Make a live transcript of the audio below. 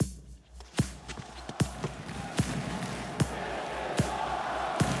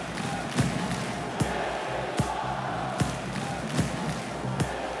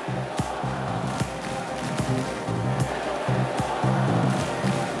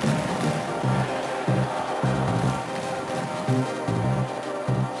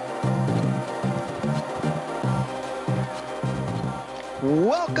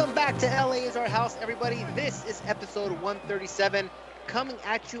back to LA is our house, everybody. This is episode 137 coming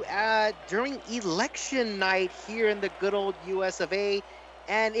at you during election night here in the good old US of A.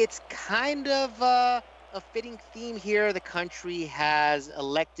 And it's kind of a fitting theme here. The country has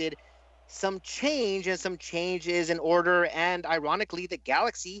elected some change, and some change is in order. And ironically, the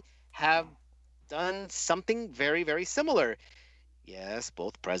Galaxy have done something very, very similar. Yes,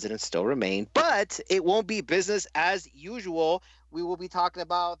 both presidents still remain, but it won't be business as usual. We will be talking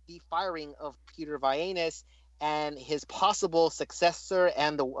about the firing of Peter Vagenas and his possible successor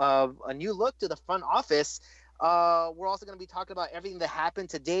and a new look to the front office. We're also going to be talking about everything that happened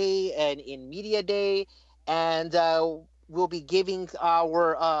today and in Media Day, and we'll be giving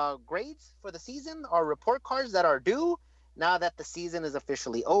our grades for the season, our report cards that are due now that the season is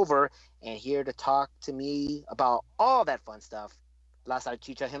officially over. And here to talk to me about all that fun stuff, La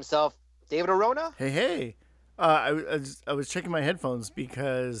Salchicha himself, David Arona. Hey, hey. I was checking my headphones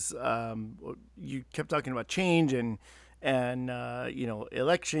because you kept talking about change and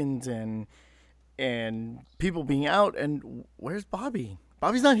elections and people being out. And where's Bobby?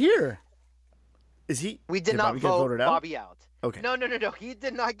 Bobby's not here. Is he? We did Did not Bobby get vote voted out? Bobby out. Okay. No. He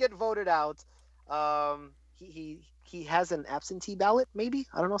did not get voted out. He has an absentee ballot, maybe,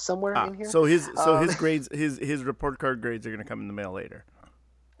 I don't know, somewhere in here. So his grades his report card grades are gonna come in the mail later.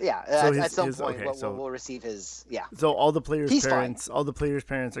 Yeah, So at some his point okay. we'll receive his. Yeah, So he's fine. all the players'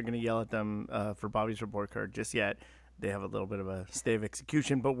 parents are gonna yell at them for Bobby's report card. Just yet, they have a little bit of a stay of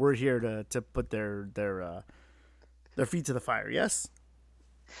execution, but we're here to put their feet to the fire. Yes.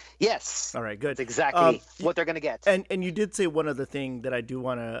 Yes, All right. Good. that's exactly what they're gonna get. And you did say one other thing that I do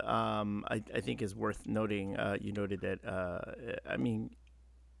want to I think is worth noting. You noted that I mean,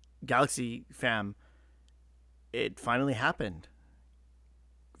 Galaxy fam, it finally happened.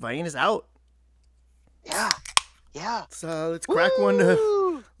 Vayne is out. Yeah, yeah. So let's crack one.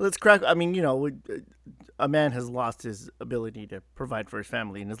 Woo! Let's crack. I mean, a man has lost his ability to provide for his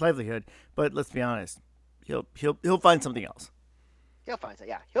family and his livelihood. But let's be honest, he'll find something else. He'll find it.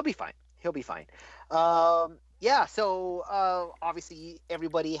 Yeah, he'll be fine. He'll be fine. Yeah. So obviously,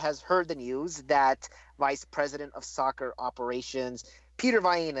 everybody has heard the news that Vice President of Soccer Operations Peter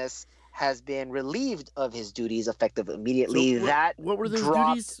Vagenas has been relieved of his duties effective immediately. So That what were those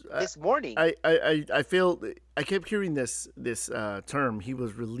dropped duties? this morning. I feel I kept hearing this term. He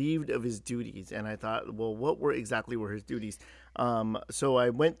was relieved of his duties, and I thought, well, exactly were his duties? So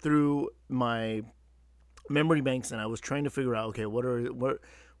I went through my memory banks and I was trying to figure out, okay,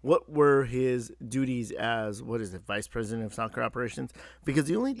 what were his duties as vice president of soccer operations? Because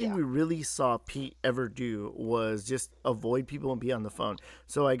the only thing Yeah. we really saw Pete ever do was just avoid people and be on the phone.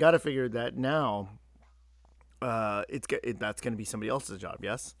 So I got to figure that now that's going to be somebody else's job.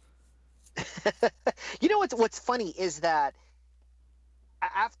 Yes. You know what's funny is that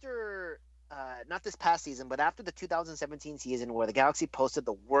after not this past season, but after the 2017 season where the Galaxy posted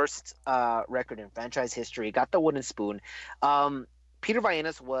the worst record in franchise history, got the wooden spoon. Peter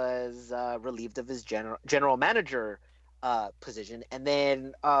Vagenas was relieved of his general manager position, and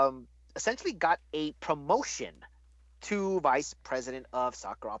then essentially got a promotion to vice president of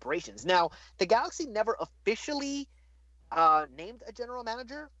soccer operations. Now, the Galaxy never officially named a general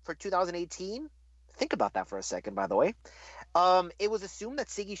manager for 2018. Think about that for a second, by the way. It was assumed that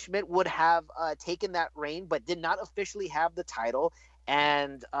Sigi Schmidt would have taken that reign, but did not officially have the title.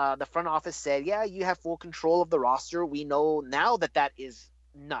 And the front office said, yeah, you have full control of the roster. We know now that that is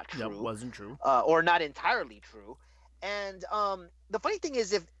not true. That wasn't true. Or not entirely true. And the funny thing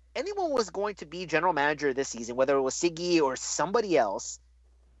is, if anyone was going to be general manager this season, whether it was Sigi or somebody else,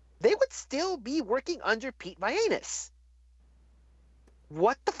 they would still be working under Pete Vagenas.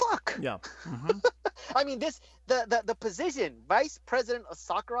 What the fuck? Yeah. Mm-hmm. I mean, the position, vice president of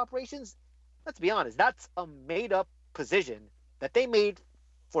soccer operations, let's be honest, that's a made up position that they made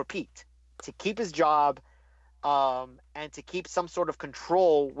for Pete to keep his job and to keep some sort of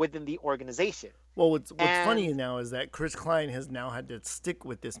control within the organization. Well, what's funny now is that Chris Klein has now had to stick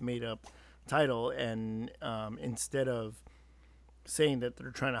with this made up title, and instead of saying that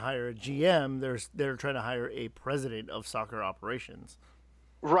they're trying to hire a GM, they're trying to hire a president of soccer operations.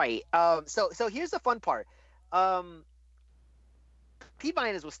 Right. So here's the fun part. Pete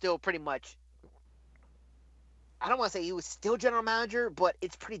Vagenas was still pretty much, I don't want to say he was still general manager, but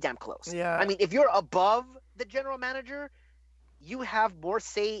it's pretty damn close. Yeah. I mean, if you're above the general manager, you have more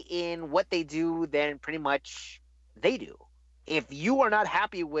say in what they do than pretty much they do. If you are not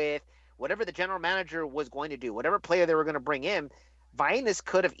happy with whatever the general manager was going to do, whatever player they were going to bring in, Vagenas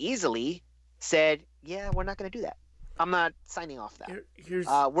could have easily said, yeah, we're not going to do that. I'm not signing off that.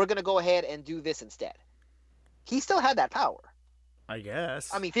 We're going to go ahead and do this instead. He still had that power. I I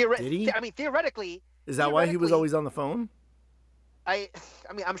guess. mean, Did he? theoretically, Is that why he was always on the phone? I,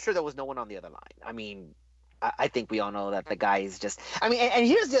 I mean, I'm sure there was no one on the other line. I mean, I think we all know that the guy is just. I mean, and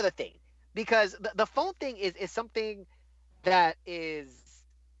here's the other thing, because the phone thing is something that is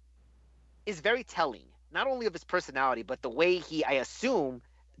very telling, not only of his personality, but the way he, I assume,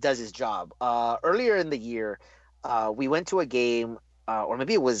 does his job. Earlier in the year, we went to a game, or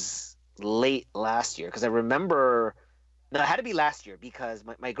maybe it was late last year, because I remember. No, it had to be last year because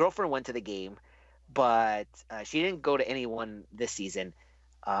my girlfriend went to the game, but she didn't go to anyone this season.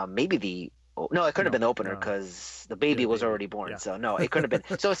 Maybe the no, it couldn't have No, been the opener no. because the He had baby a was baby. already born. Yeah. So no, it couldn't have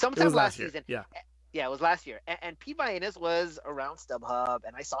been. So It was sometime last last year. season. Yeah. Yeah, it was last year. And Pete Vianis was around StubHub,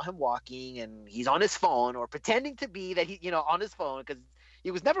 and I saw him walking, and he's on his phone or pretending to be that he, on his phone because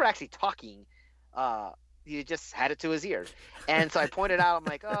he was never actually talking. Uh, he just had it to his ear, and so I pointed out, I'm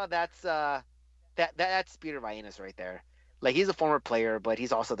like, oh, that's Peter Vianis right there. Like he's a former player, but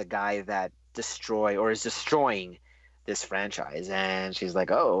he's also the guy that is destroying this franchise. And she's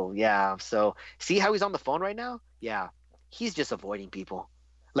like, oh yeah. So see how he's on the phone right now? Yeah, he's just avoiding people.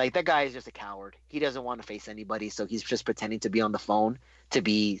 Like that guy is just a coward. He doesn't want to face anybody, so he's just pretending to be on the phone to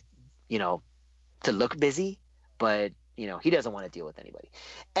be, you know, to look busy, but he doesn't want to deal with anybody.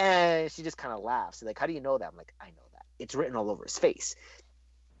 And she just kind of laughs. Like, how do you know that? I'm like, I know that. It's written all over his face.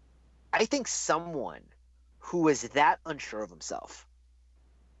 I think someone who is that unsure of himself,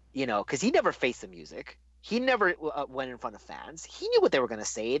 because he never faced the music. He never went in front of fans. He knew what they were going to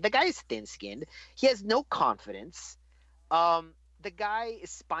say. The guy is thin skinned. He has no confidence. The guy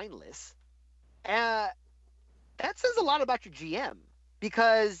is spineless. Uh, that says a lot about your GM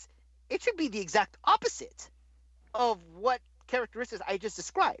because it should be the exact opposite of what characteristics I just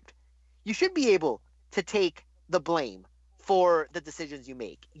described. You should be able to take the blame for the decisions you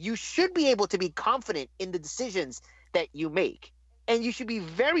make. You should be able to be confident in the decisions that you make. And you should be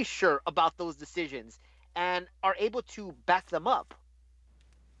very sure about those decisions and are able to back them up.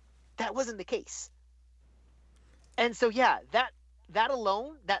 That wasn't the case. And so yeah, that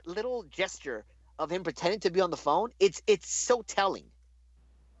alone, that little gesture of him pretending to be on the phone, it's so telling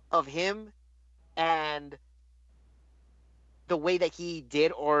of him and the way that he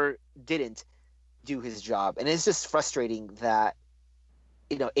did or didn't do his job. And it's just frustrating that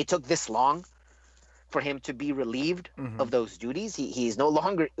it took this long for him to be relieved Mm-hmm. of those duties. He's no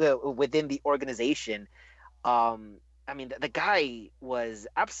longer within the organization. I mean, the guy was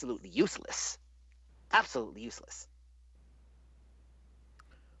absolutely useless. Absolutely useless.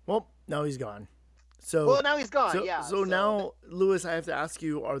 Well, now he's gone. So, Well, now he's gone. so, Yeah. so now, Lewis, I have to ask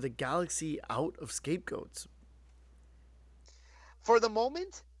you: are the Galaxy out of scapegoats? For the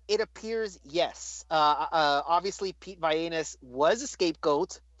moment, it appears yes. Obviously, Pete Vianis was a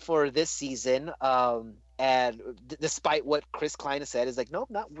scapegoat for this season. And despite what Chris Klein has said, is like, nope,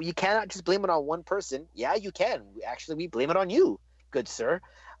 not you cannot just blame it on one person. Yeah, you can. Actually, we blame it on you, good sir.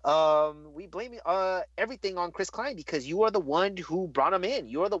 We blame everything on Chris Klein because you are the one who brought him in.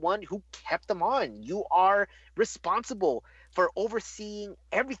 You are the one who kept him on. You are responsible for overseeing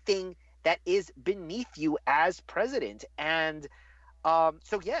everything that is beneath you as president. And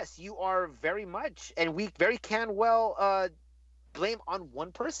so yes, you are very much, and we very can well blame on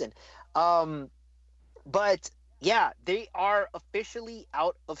one person. Um, but yeah, they are officially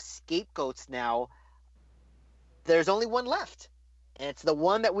out of scapegoats now. There's only one left, and it's the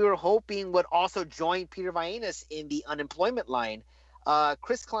one that we were hoping would also join Peter Vianis in the unemployment line.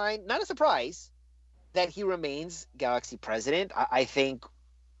 Chris Klein, not a surprise that he remains Galaxy president. I think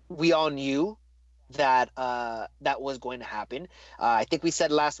we all knew that that was going to happen. I think we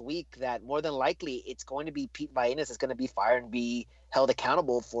said last week that more than likely it's going to be Pete Vianis that's going to be fired and be held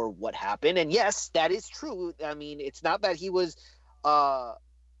accountable for what happened. And yes, that is true. I mean, it's not that he was uh,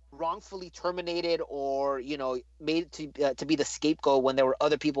 wrongfully terminated or made to be the scapegoat when there were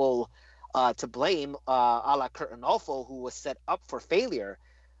other people to blame, a la Kurt Anolfo, who was set up for failure.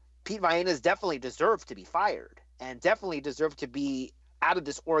 Pete Vianis definitely deserved to be fired and definitely deserved to be out of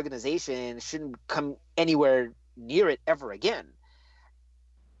this organization and shouldn't come anywhere near it ever again.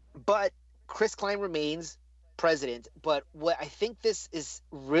 But Chris Klein remains president. But what I think this is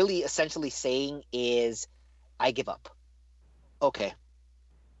really essentially saying is, I give up. Okay,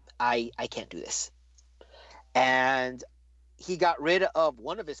 I can't do this. And he got rid of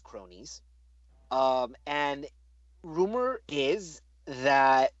one of his cronies. And rumor is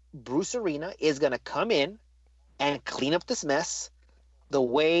that Bruce Arena is going to come in and clean up this mess the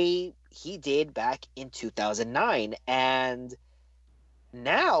way he did back in 2009. And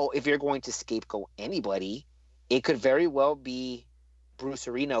now, if you're going to scapegoat anybody, it could very well be Bruce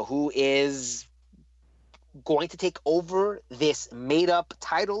Arena, who is going to take over this made-up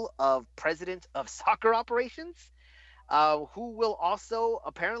title of president of soccer operations, who will also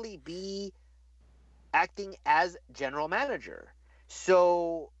apparently be acting as general manager.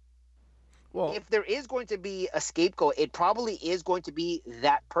 So Well, if there is going to be a scapegoat, it probably is going to be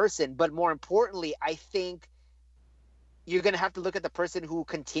that person. But more importantly, I think you're going to have to look at the person who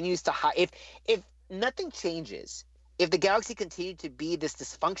continues to hire. If nothing changes, if the Galaxy continue to be this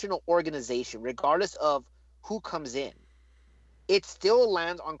dysfunctional organization, regardless of who comes in, it still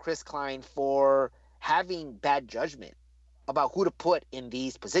lands on Chris Klein for having bad judgment about who to put in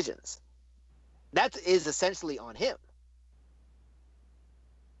these positions. That is essentially on him.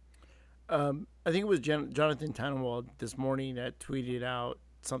 I think it was Jonathan Tannenwald this morning that tweeted out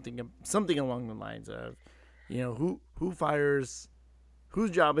something along the lines of, who fires, whose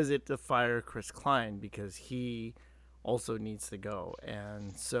job is it to fire Chris Klein because he also needs to go,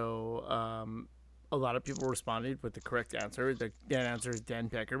 and so a lot of people responded with the correct answer. That answer is Dan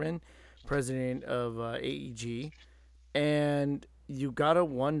Beckerman, president of AEG, and you gotta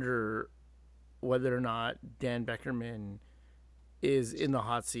wonder whether or not Dan Beckerman is in the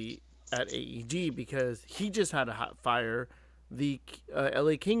hot seat at AEG because he just had to fire the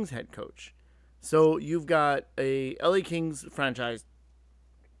LA Kings head coach. So you've got a LA Kings franchise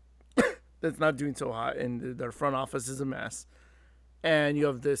that's not doing so hot, and their front office is a mess. And you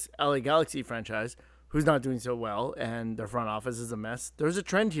have this LA Galaxy franchise who's not doing so well, and their front office is a mess. There's a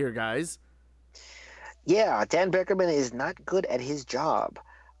trend here, guys. Yeah, Dan Beckerman is not good at his job.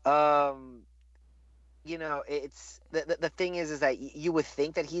 Um, it's the thing is that you would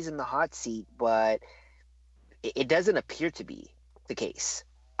think that he's in the hot seat, but it doesn't appear to be the case.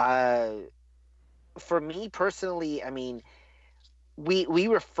 For me personally, I mean, we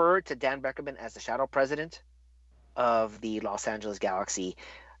refer to Dan Beckerman as the shadow president of the Los Angeles Galaxy,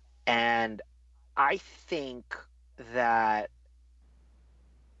 and I think that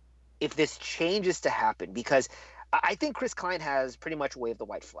if this changes to happen, because I think Chris Klein has pretty much waved the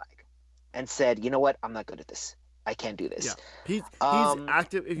white flag and said, you know what, I'm not good at this. I can't do this. Yeah, he's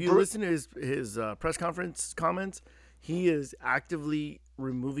active. If you listen to his press conference comments, he is actively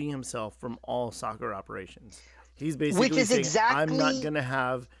removing himself from all soccer operations. He's basically saying, I'm not gonna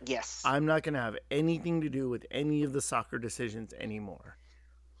have anything to do with any of the soccer decisions anymore.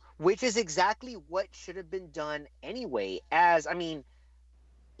 Which is exactly what should have been done anyway. As I mean,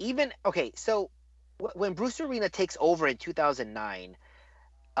 even okay, so when Bruce Arena takes over in 2009,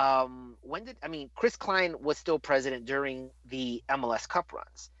 Chris Klein was still president during the MLS Cup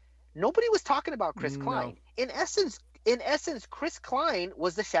runs. Nobody was talking about Chris Klein. In essence, Chris Klein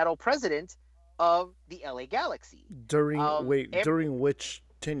was the shadow president of the LA Galaxy. During which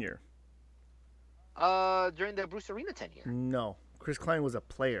tenure? During the Bruce Arena tenure. No, Chris Klein was a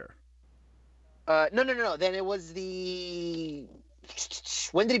player. No. Then it was the.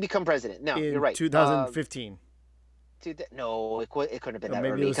 When did he become president? No, you're right. 2015. No, it couldn't have been that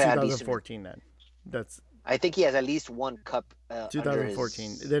maybe early. Maybe it was 2014 then. I think he has at least one cup.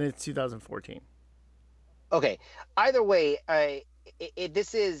 2014. Then it's 2014. Okay. Either way,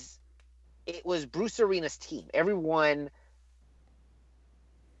 it was Bruce Arena's team. Everyone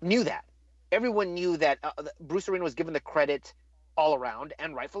knew that. Everyone knew that Bruce Arena was given the credit all around,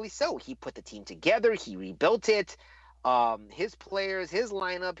 and rightfully so. He put the team together. He rebuilt it. His players, his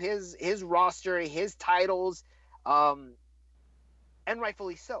lineup, his roster, his titles, and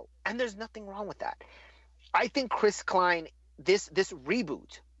rightfully so. And there's nothing wrong with that. I think Chris Klein, this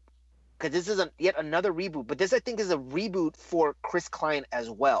reboot, because this is yet another reboot, but this I think is a reboot for Chris Klein as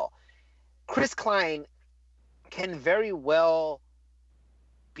well. Chris Klein can very well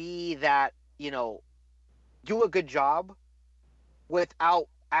be that, do a good job without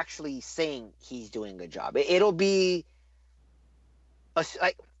actually saying he's doing a good job. It'll be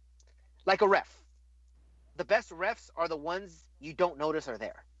like a ref. The best refs are the ones you don't notice are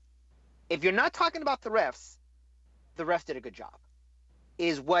there. If you're not talking about the refs did a good job,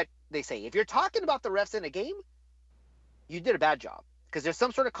 is what they say. If you're talking about the refs in a game, you did a bad job because there's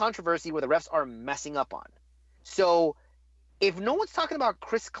some sort of controversy where the refs are messing up on. So if no one's talking about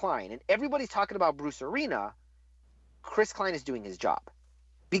Chris Klein and everybody's talking about Bruce Arena, Chris Klein is doing his job.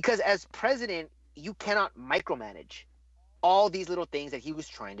 Because as president, you cannot micromanage all these little things that he was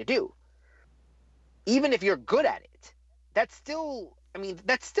trying to do. Even if you're good at it, that's still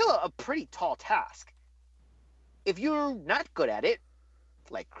a pretty tall task. If you're not good at it,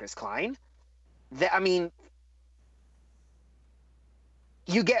 like Chris Klein,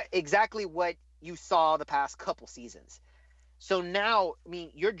 you get exactly what you saw the past couple seasons. So now,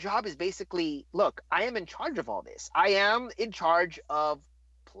 your job is basically, look, I am in charge of all this. I am in charge of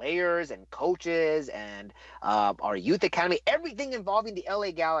players and coaches and our youth academy, everything involving the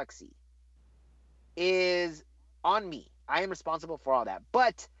LA Galaxy is on me. I am responsible for all that.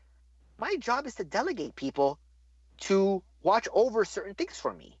 But my job is to delegate people to watch over certain things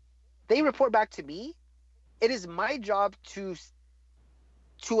for me. They report back to me. It is my job to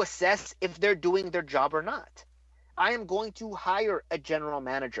assess if they're doing their job or not. I am going to hire a general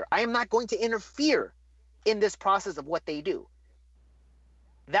manager. I am not going to interfere in this process of what they do.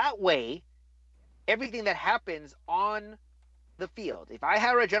 That way, everything that happens on the field, if I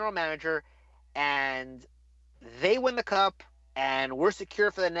hire a general manager and they win the cup and we're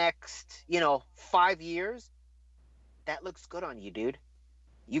secure for the next, 5 years, that looks good on you, dude.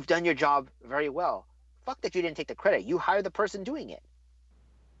 You've done your job very well. Fuck that you didn't take the credit. You hired the person doing it.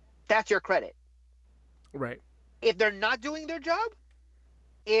 That's your credit. Right. If they're not doing their job,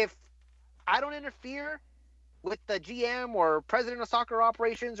 if I don't interfere with the GM or president of soccer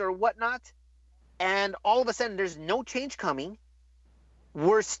operations or whatnot, and all of a sudden there's no change coming,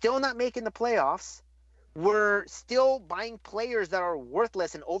 we're still not making the playoffs, we're still buying players that are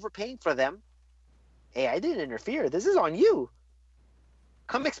worthless and overpaying for them. Hey, I didn't interfere. This is on you.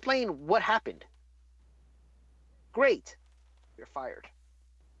 Come explain what happened. Great. You're fired.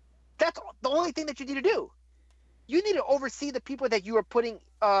 That's the only thing that you need to do. You need to oversee the people that you are putting,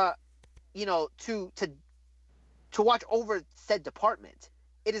 to watch over said department.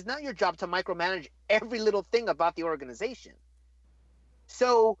 It is not your job to micromanage every little thing about the organization.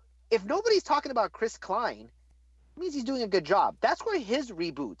 So if nobody's talking about Chris Klein, it means he's doing a good job. That's where his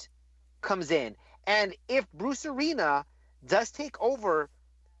reboot comes in. And if Bruce Arena does take over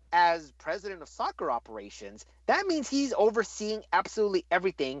as president of soccer operations, that means he's overseeing absolutely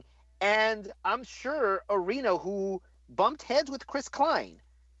everything. And I'm sure Arena, who bumped heads with Chris Klein,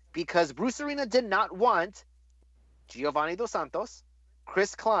 because Bruce Arena did not want Giovanni Dos Santos,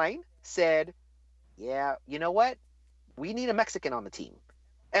 Chris Klein said, yeah, you know what? We need a Mexican on the team.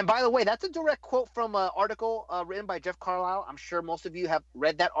 And by the way, that's a direct quote from an article written by Jeff Carlisle. I'm sure most of you have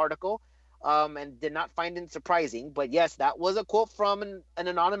read that article and did not find it surprising. But yes, that was a quote from an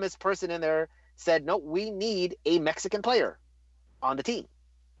anonymous person in there. Said, no, we need a Mexican player on the team,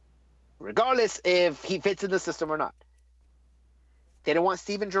 regardless if he fits in the system or not. They don't want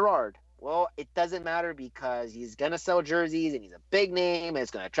Steven Gerrard. Well, it doesn't matter because he's going to sell jerseys and he's a big name and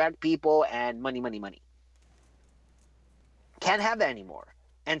it's going to attract people and money, money, money. Can't have that anymore.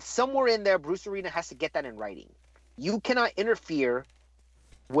 And somewhere in there, Bruce Arena has to get that in writing. You cannot interfere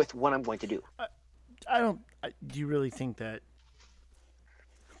with what I'm going to do. Do you really think that?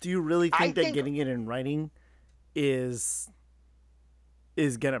 Do you really think that getting it in writing is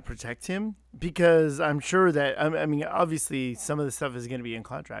going to protect him? Because I'm sure that, I mean, obviously some of the stuff is going to be in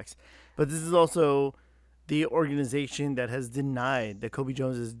contracts, but this is also the organization that has denied that Kobe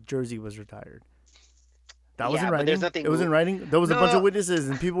Jones's jersey was retired. That was in writing. It was in writing. There was a bunch of witnesses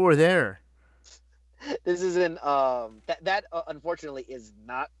and people were there. This isn't that unfortunately is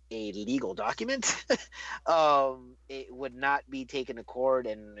not a legal document. It would not be taken to court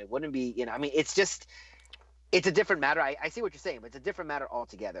and it wouldn't be, I mean, it's a different matter. I see what you're saying, but it's a different matter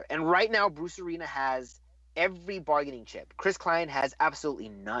altogether. And right now, Bruce Arena has every bargaining chip. Chris Klein has absolutely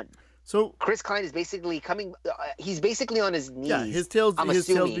none. So Chris Klein is basically he's basically on his knees. Yeah, his tail's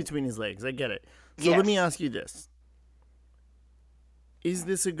between his legs. I get it. So Let me ask you this. Is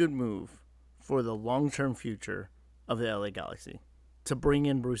this a good move for the long-term future of the LA Galaxy to bring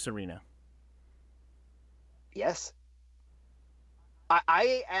in Bruce Arena? Yes.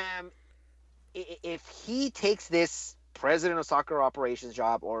 I am. If he takes this president of soccer operations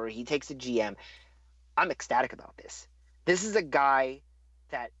job or he takes a GM, I'm ecstatic about this. This is a guy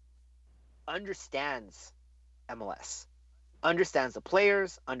that understands MLS, understands the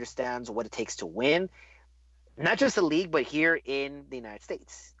players, understands what it takes to win, not just the league, but here in the United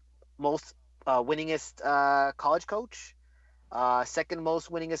States. Most winningest college coach, second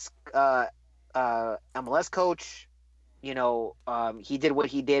most winningest MLS coach. He did what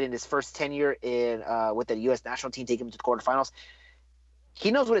he did in his first tenure with the U.S. national team, taking him to the quarterfinals.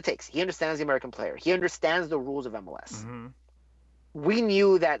 He knows what it takes. He understands the American player. He understands the rules of MLS. Mm-hmm. We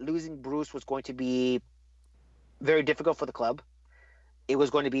knew that losing Bruce was going to be very difficult for the club. It was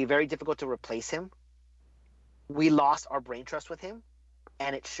going to be very difficult to replace him. We lost our brain trust with him,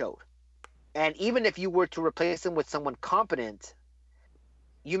 and it showed. And even if you were to replace him with someone competent,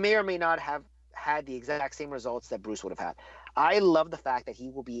 you may or may not have had the exact same results that Bruce would have had. I love the fact that he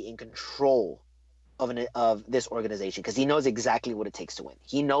will be in control of this organization because he knows exactly what it takes to win.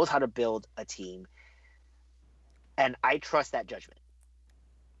 He knows how to build a team, and I trust that judgment.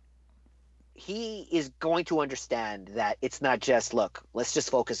 he is going to understand that it's not just, look, let's just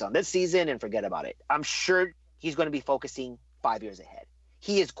focus on this season and forget about it. I'm sure he's going to be focusing 5 years ahead.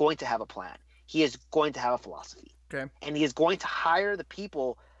 He is going to have a plan. He is going to have a philosophy. Okay. And he is going to hire the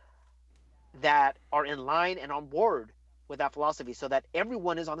people that are in line and on board with that philosophy so that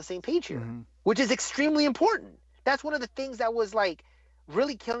everyone is on the same page here, which is extremely important. That's one of the things that was like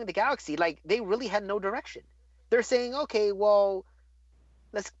really killing the Galaxy. Like, they really had no direction. They're saying, okay, well,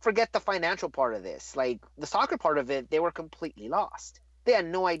 let's forget the financial part of this. Like, the soccer part of it, they were completely lost. They had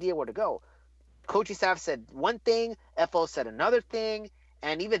no idea where to go. Coaching staff said one thing, FO said another thing,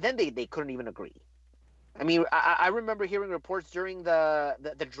 and even then they couldn't even agree. I mean, I remember hearing reports during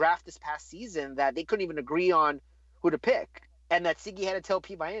the draft this past season that they couldn't even agree on who to pick, and that Siggy had to tell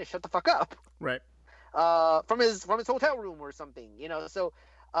Pete Vian to shut the fuck up, Right. from his hotel room or something, you know. So,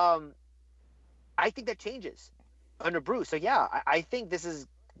 I think that changes under Bruce. So yeah, I think this is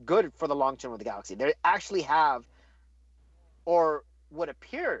good for the long term of the Galaxy. They actually have, or what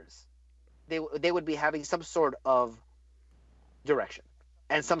appears, they would be having some sort of direction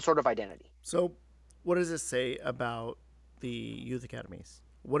and some sort of identity. So, what does it say about the youth academies?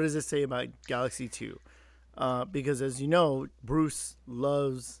 What does it say about Galaxy 2? Because, as you know, Bruce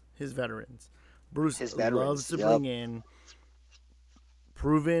loves his veterans. Bruce loves to bring in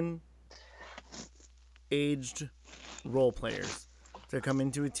proven, aged role players to come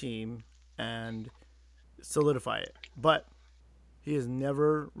into a team and solidify it. But he has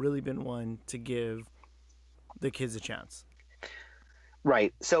never really been one to give the kids a chance.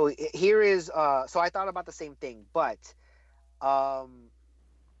 Right. So here is so I thought about the same thing, but I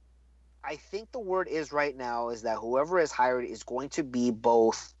think the word is right now is that whoever is hired is going to be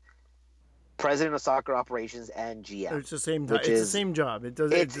both president of soccer operations and GM. It's the same. It's the same job. It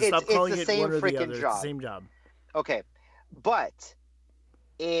does. Stop calling it one or the other. It's the same job. Okay, but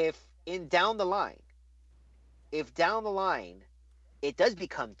if down the line, it does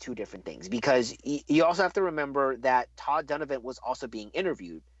become two different things, because you also have to remember that Todd Donovan was also being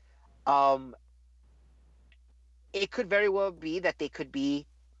interviewed. It could very well be that they could be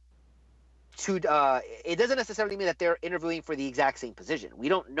two. It doesn't necessarily mean that they're interviewing for the exact same position. We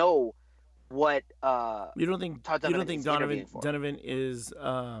don't know what. You don't think Donovan is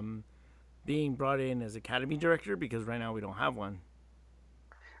being brought in as academy director, because right now we don't have one.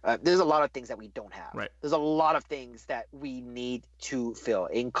 There's a lot of things that we don't have. Right. There's a lot of things that we need to fill,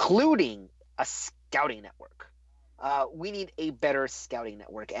 including a scouting network. We need a better scouting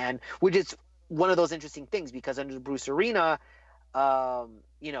network, and which is one of those interesting things, because under Bruce Arena,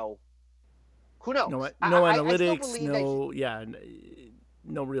 you know, who knows? No analytics,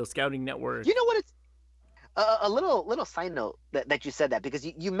 no real scouting network. You know what? It's a little side note that you said that, because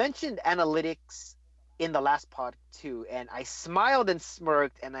you mentioned analytics in the last pod too, and I smiled and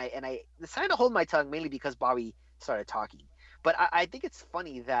smirked, and I decided to hold my tongue, mainly because Bobby started talking. But I think it's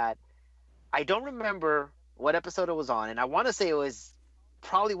funny that I don't remember what episode it was on, and I want to say it was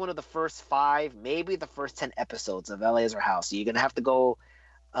probably one of the first 5, maybe the first 10 episodes of LA is Our House. So you're gonna have to go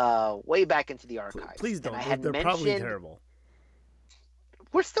way back into the archives. Please don't. They're probably terrible.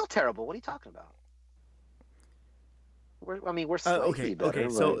 We're still terrible. What are you talking about? We're slightly better.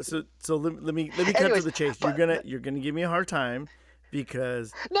 Okay. So let me cut to the chase. You're gonna give me a hard time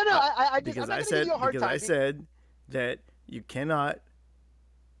because I said that you cannot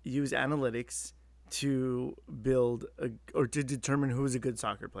use analytics to build or to determine who's a good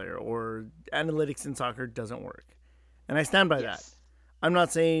soccer player, or analytics in soccer doesn't work, and I stand by that. I'm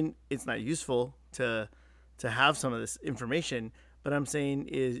not saying it's not useful to have some of this information, but I'm saying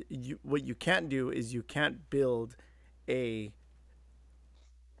is what you can't do is you can't build a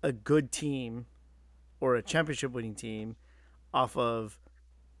good team or a championship winning team off of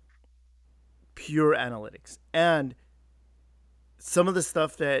pure analytics. And some of the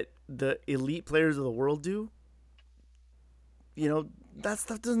stuff that the elite players of the world do, that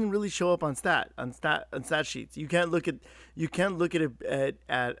stuff doesn't really show up on stat sheets. You can't look at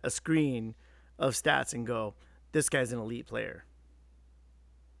a screen of stats and go, this guy's an elite player.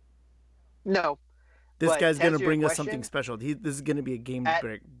 No. This guy's going to bring us something special. This is going to be a game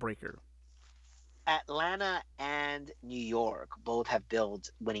breaker. Atlanta and New York both have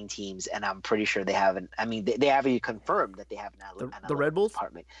built winning teams, and I'm pretty sure they haven't. I mean, they haven't confirmed that they have the Red Bulls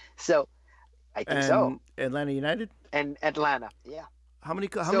department. So I think so. Atlanta United and Atlanta, yeah. How many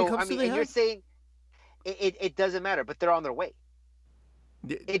cups do they have? You're saying it doesn't matter, but they're on their way.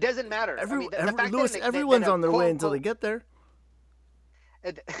 It doesn't matter. Everyone's on their way until they get there.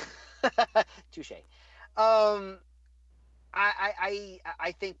 Touche. I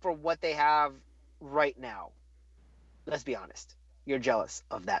think for what they have right now, let's be honest, you're jealous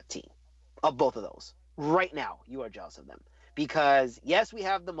of that team. of both of those. Right now, you are jealous of them because yes, we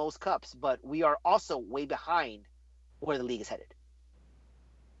have the most cups, but we are also way behind where the league is headed.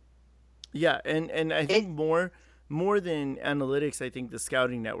 Yeah, and I think It more than analytics, I think the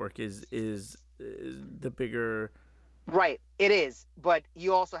scouting network is the bigger. right, it is, but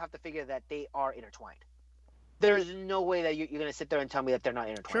you also have to figure that they are intertwined. There's no way that you're going to sit there and tell me that they're not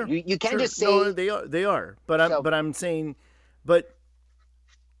intertwined. Sure, You can't sure. just No, say they are. But I'm so. but I'm saying, but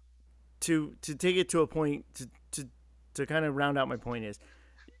to take it to a point to kind of round out my point is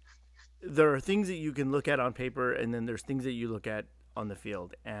there are things that you can look at on paper, and then there's things that you look at on the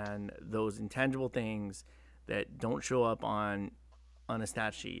field, and those intangible things that don't show up on a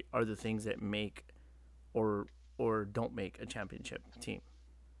stat sheet are the things that make or or don't make a championship team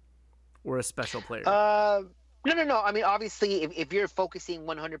or a special player. Uh, no. I mean, obviously, if you're focusing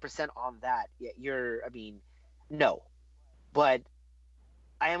 100% on that, you're. I mean, no. But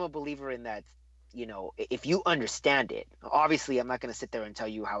I am a believer in that. If you understand it, obviously, I'm not going to sit there and tell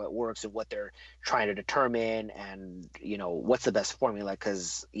you how it works and what they're trying to determine, and what's the best formula,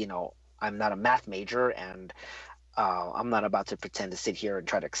 because I'm not a math major, and I'm not about to pretend to sit here and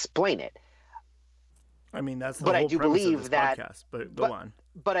try to explain it. I mean, that's the But I whole do premise of this believe that. podcast. But go But on.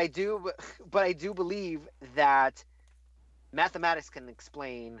 but I do but I do believe that mathematics can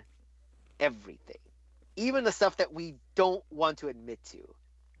explain everything, even the stuff that we don't want to admit to.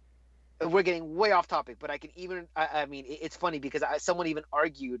 We're getting way off topic, but I can even. I mean, it's funny because someone even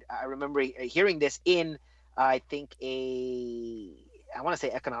argued. I remember hearing this in, I think I want to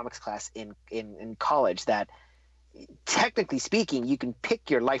say economics class in college, that technically speaking, you can pick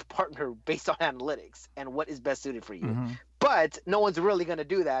your life partner based on analytics and what is best suited for you. Mm-hmm. But no one's really going to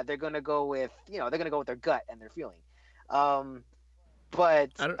do that. They're going to go with, they're going to go with their gut and their feeling. Um, but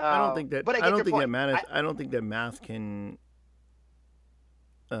but I I get don't your think that point. math I don't think that math can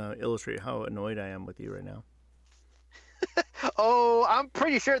illustrate how annoyed I am with you right now. Oh, I'm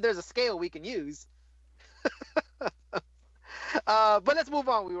pretty sure there's a scale we can use. But let's move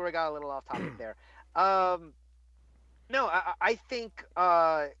on. We were got a little off topic there. Um, no, I think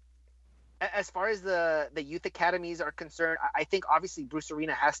as far as the youth academies are concerned, I think obviously Bruce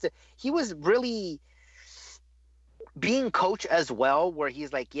Arena has to. He was really being coach as well, where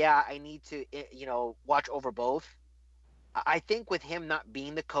he's like, yeah, I need to, watch over both. I think with him not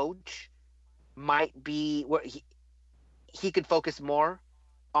being the coach might be where he could focus more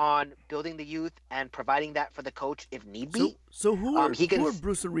on building the youth and providing that for the coach if need be. So He can. who are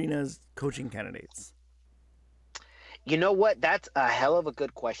Bruce Arena's coaching candidates? You know what? That's a hell of a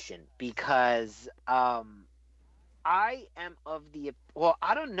good question because I am of the. Well,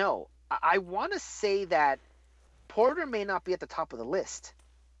 I don't know. I want to say that Porter may not be at the top of the list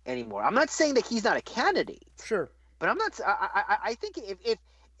anymore. I'm not saying that he's not a candidate, Sure. but I'm not. I think if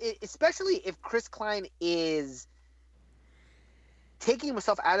especially if Chris Klein is taking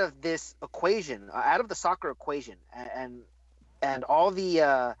himself out of this equation, out of the soccer equation, and all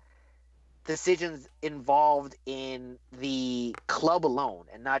the decisions involved in the club alone,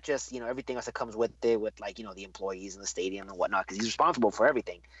 and not just everything else that comes with it, with like the employees in the stadium and whatnot, because he's responsible for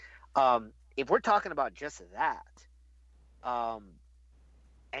everything. If we're talking about just that, um,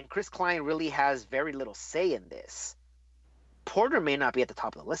 and Chris Klein really has very little say in this, Porter may not be at the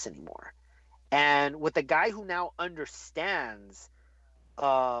top of the list anymore. And with a guy who now understands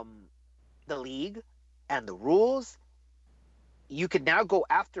um, the league and the rules, you could now go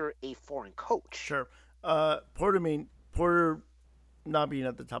after a foreign coach. Sure. Porter not being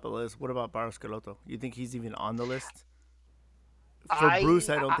at the top of the list. What about Barros Schelotto? You think he's even on the list? For Bruce,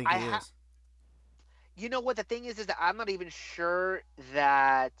 I don't think he is. You know what the thing is that I'm not even sure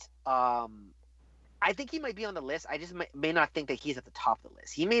that. I think he might be on the list. I just may not think that he's at the top of the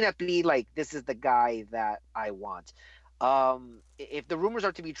list. He may not be like, this is the guy that I want. If the rumors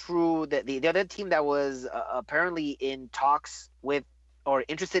are to be true, that the other team that was apparently in talks with or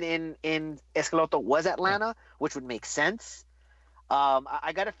interested in Escalotto was Atlanta, which would make sense.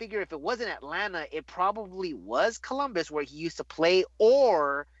 I got to figure if it wasn't Atlanta, it probably was Columbus, where he used to play,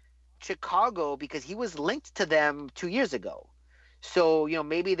 or Chicago, because he was linked to them 2 years ago. So,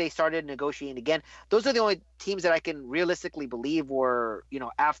 maybe they started negotiating again. Those are the only teams that I can realistically believe were,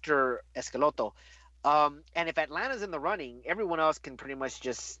 after Escalotto. And if Atlanta's in the running, everyone else can pretty much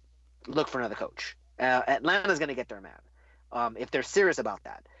just look for another coach. Atlanta's going to get their man if they're serious about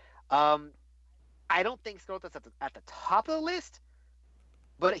that. I don't think Scalotto's at the top of the list,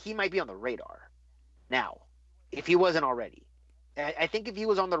 but he might be on the radar now, if he wasn't already. I think if he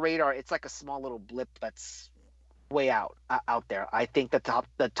was on the radar, it's like a small little blip that's way out there. I think the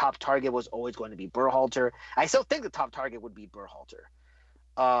top target was always going to be Berhalter. I still think the top target would be Berhalter.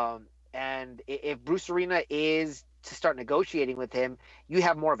 And if Bruce Arena is to start negotiating with him, you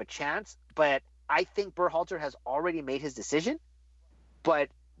have more of a chance. But I think Berhalter has already made his decision. But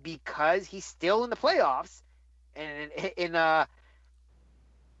because he's still in the playoffs, and in kind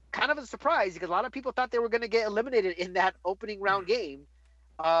of a surprise, because a lot of people thought they were going to get eliminated in that opening round game,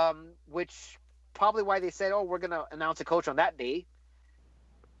 which probably why they said, "Oh, we're going to announce a coach on that day."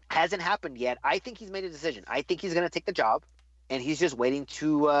 Hasn't happened yet. I think he's made a decision. I think he's going to take the job, and he's just waiting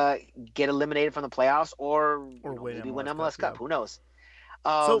to get eliminated from the playoffs, or maybe win MLS Cup. Yeah. Who knows?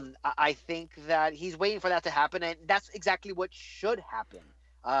 So I think that he's waiting for that to happen, and that's exactly what should happen.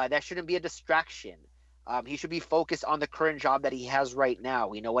 That shouldn't be a distraction. He should be focused on the current job that he has right now.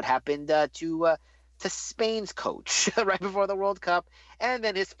 We know what happened to Spain's coach right before the World Cup, and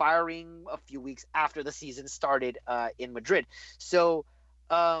then his firing a few weeks after the season started in Madrid. So,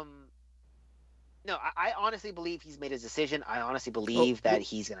 no, I honestly believe he's made his decision. I honestly believe that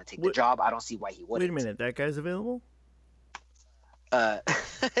he's going to take the job. I don't see why he wouldn't. Wait a minute, that guy's available?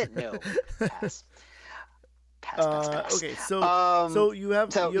 No, pass. Pass. Okay, so you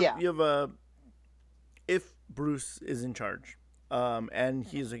have if Bruce is in charge, and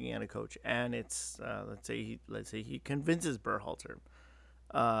he's looking at a coach, and it's let's say he convinces Berhalter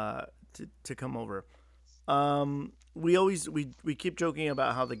to come over. We keep joking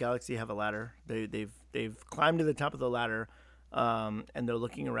about how the Galaxy have a ladder. They've climbed to the top of the ladder, and they're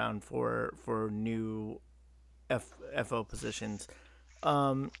looking around for new FO positions.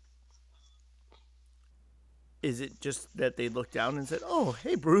 Is it just that they looked down and said, "Oh,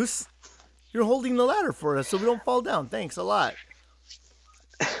 hey Bruce, you're holding the ladder for us so we don't fall down. Thanks a lot."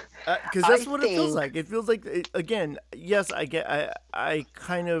 Because that's what it feels like. It feels like, again, yes, I'm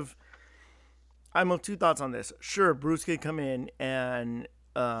of two thoughts on this. Sure, Bruce could come in and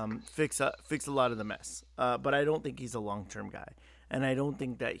fix a lot of the mess, but I don't think he's a long-term guy, and I don't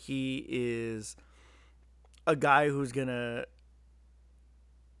think that he is a guy who's gonna.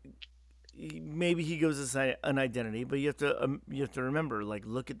 Maybe he gives us an identity, but you have to remember, like,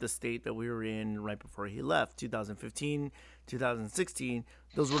 look at the state that we were in right before he left. 2015, 2016,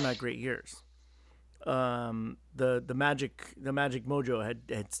 those were not great years. The magic mojo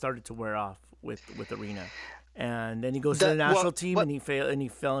had started to wear off with Arena, and then he goes to the national team and he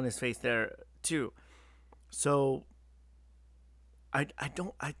fell on his face there too. So I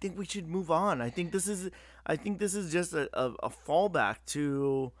think we should move on. I think this is just a fallback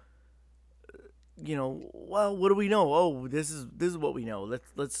to, well, what do we know? Oh, this is what we know.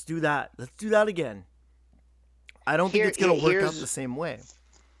 Let's do that. Let's do that again. I don't think it's going to work out the same way.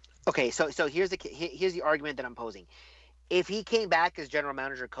 Okay, so here's the argument that I'm posing. If he came back as general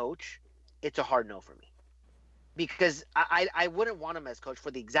manager coach, it's a hard no for me, because I wouldn't want him as coach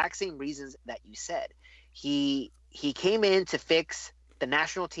for the exact same reasons that you said. He came in to fix the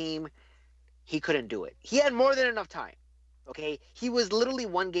national team. He couldn't do it. He had more than enough time. Okay, he was literally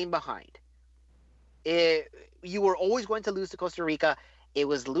one game behind. You were always going to lose to Costa Rica. It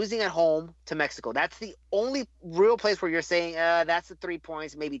was losing at home to Mexico. That's the only real place where you're saying that's the 3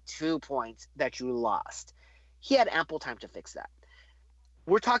 points, maybe 2 points that you lost. He had ample time to fix that.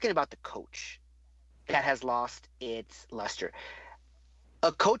 We're talking about the coach that has lost its luster.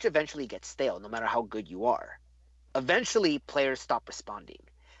 A coach eventually gets stale, no matter how good you are. Eventually, players stop responding.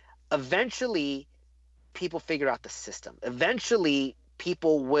 Eventually, people figure out the system. Eventually,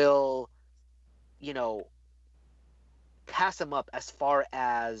 people will, pass them up as far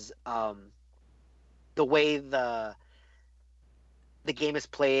as the way the game is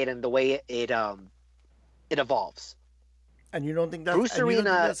played and the way it evolves. And you don't think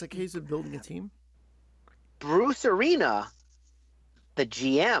that's a case of building a team? Bruce Arena, the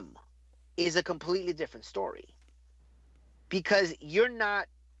GM, is a completely different story, because you're not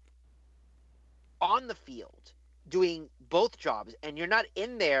on the field doing both jobs, and you're not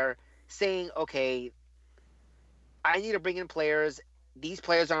in there saying, okay, I need to bring in players. These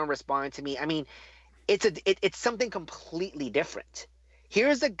players aren't responding to me. I mean, it's something completely different.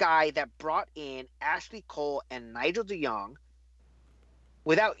 Here's a guy that brought in Ashley Cole and Nigel de Jong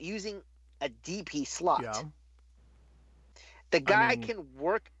without using a DP slot. Yeah. The guy can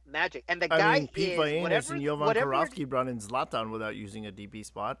work magic, and the guy Pete Vagenas and Jovan Karofsky brought in Zlatan without using a DP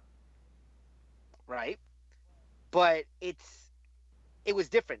spot. Right, but it was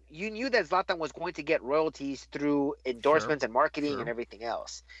different. You knew that Zlatan was going to get royalties through endorsements and marketing and everything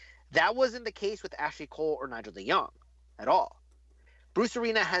else. That wasn't the case with Ashley Cole or Nigel de Jong at all. Bruce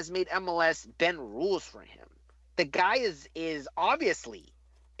Arena has made MLS bend rules for him. The guy is obviously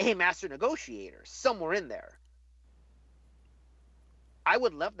a master negotiator somewhere in there. I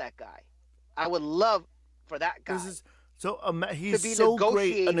would love that guy. I would love for that guy So to he's be so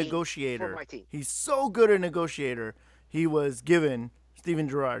great a negotiating for negotiator. my team. He's so good a negotiator. He was given Steven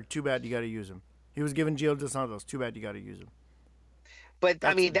Gerrard. Too bad you got to use him. He was given Gio Dos Santos. Too bad you got to use him. But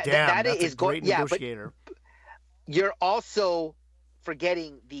I That's mean damn. that That's a is going. great Yeah, but negotiator. you're also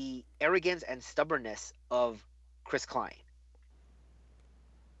forgetting the arrogance and stubbornness of Chris Klein.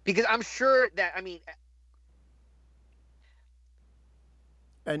 Because I'm sure that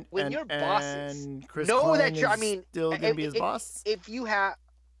And when and your bosses and Chris know Klein that you're, is still gonna be his boss. if you have,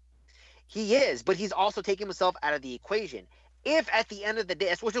 he is, but he's also taking himself out of the equation. If at the end of the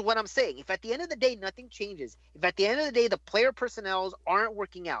day, which is what I'm saying, if at the end of the day nothing changes, if at the end of the day the player personnels aren't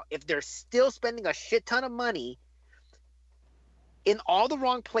working out, if they're still spending a shit ton of money in all the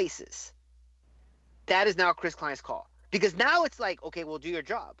wrong places, that is now Chris Klein's call. Because now it's like, okay, well, do your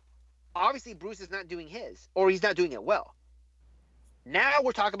job. Obviously, Bruce is not doing his, or he's not doing it well. Now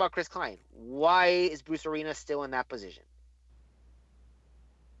we're talking about Chris Klein. Why is Bruce Arena still in that position?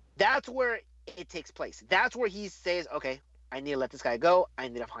 That's where it takes place. That's where he says, okay, I need to let this guy go. I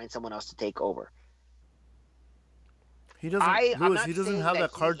need to find someone else to take over. He doesn't, I'm Lewis. not He doesn't saying have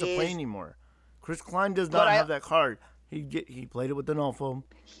that card to he play is, anymore. Chris Klein does but not have that card. He played it with Donofo.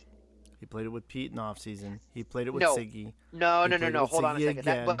 He played it with Pete in the offseason. He played it with Siggy. No. He played it with Hold on a Siggy second.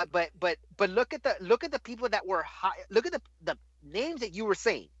 again. But look at the people that were high. Look at the names that you were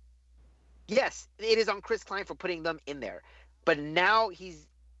saying. Yes, it is on Chris Klein for putting them in there. But now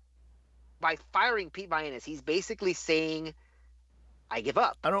by firing Pete Vagenas, he's basically saying, I give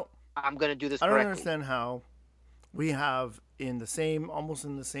up. I'm going to do this correctly. I don't understand how we have almost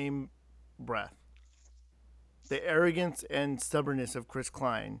in the same breath, the arrogance and stubbornness of Chris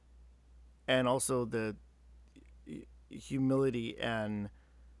Klein, and also the humility and,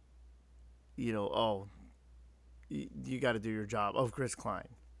 you got to do your job of Chris Klein.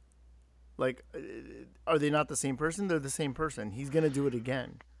 Like, are they not the same person? They're the same person. He's going to do it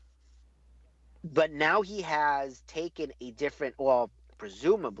again. But now he has taken a different, well,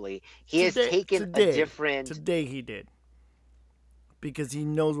 presumably, has taken a different... Today he did. Because he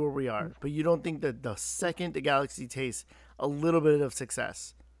knows where we are. But you don't think that the second the Galaxy tastes a little bit of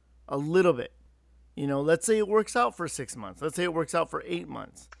success, a little bit, let's say it works out for 6 months. Let's say it works out for 8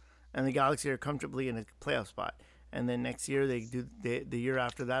 months. And the Galaxy are comfortably in a playoff spot. And then next year, the year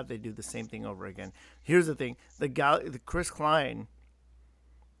after that, they do the same thing over again. Here's the thing. The Chris Klein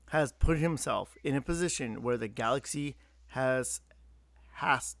has put himself in a position where the Galaxy has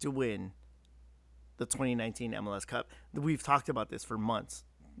to win the 2019 MLS Cup. We've talked about this for months.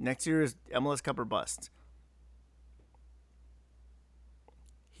 Next year is MLS Cup or bust.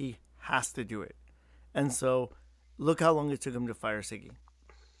 He has to do it. And so, look how long it took him to fire Siggy.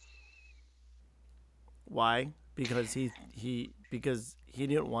 Why? Because he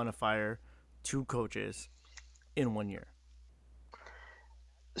didn't want to fire two coaches in 1 year.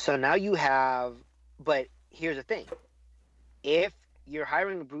 So now you have, but here's the thing. If you're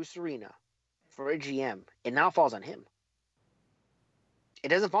hiring Bruce Arena for a GM, it now falls on him. It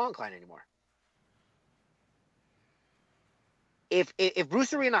doesn't fall on Klein anymore. If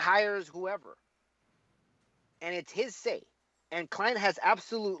Bruce Arena hires whoever, and it's his say, and Klein has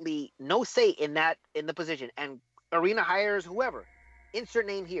absolutely no say in the position, and Arena hires whoever, insert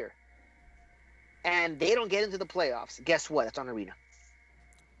name here, and they don't get into the playoffs, guess what? It's on Arena.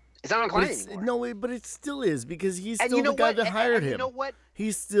 It's not on Klein anymore. No, but it still is, because he's still the guy that hired him. You know what?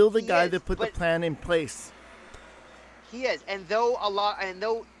 He's still the guy that put the plan in place. He is, and though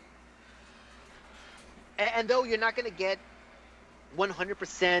you're not going to get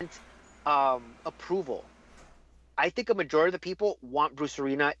 100% approval, I think a majority of the people want Bruce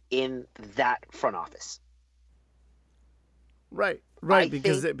Arena in that front office. Right,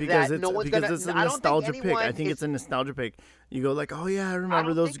 because it's a nostalgia pick. I think it's a nostalgia pick. You go like, oh yeah, I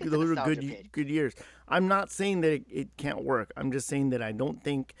remember those were good years. I'm not saying that it can't work. I'm just saying that I don't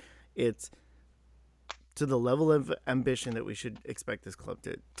think it's to the level of ambition that we should expect this club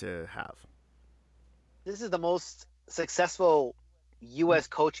to have. This is the most successful U.S.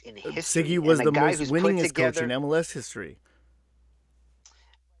 coach in history. Siggy was the most winningest coach in MLS history.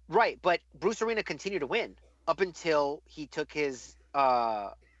 Right, but Bruce Arena continued to win up until he took his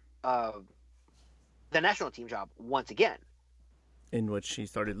the national team job once again, in which he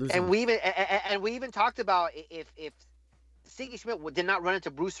started losing. And we even talked about if Siggy Schmidt did not run into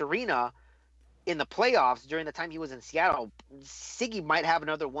Bruce Arena in the playoffs during the time he was in Seattle, Siggy might have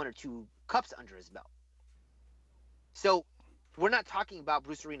another 1 or 2 cups under his belt. So we're not talking about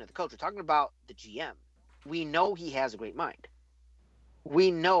Bruce Arena, the coach. We're talking about the GM. We know he has a great mind.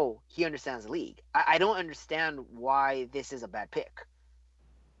 We know he understands the league. I don't understand why this is a bad pick.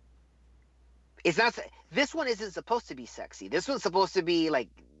 It's not. This one isn't supposed to be sexy. This one's supposed to be like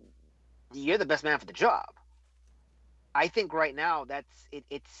you're the best man for the job. I think right now that's it.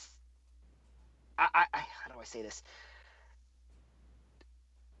 It's how do I say this?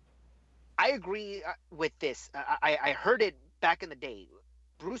 I agree with this. I heard it back in the day.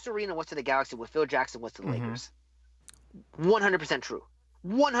 Bruce Arena went to the Galaxy with Phil Jackson went to the Lakers. 100% true.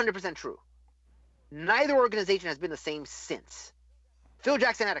 100% true. Neither organization has been the same since. Phil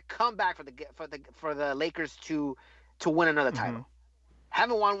Jackson had to come back for the Lakers to win another title.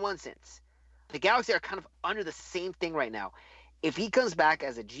 Haven't won one since. The Galaxy are kind of under the same thing right now. If he comes back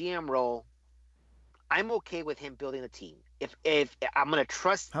as a GM role, I'm okay with him building a team. If I'm gonna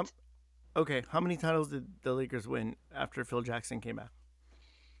trust. How many titles did the Lakers win after Phil Jackson came back?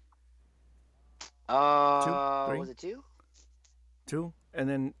 2, 3? Was it 2? 2, and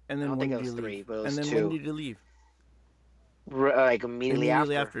then I don't think it was 3, but it was 2. And then when did you leave? Like immediately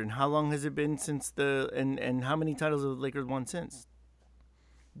after. And how long has it been since and how many titles have the Lakers won since?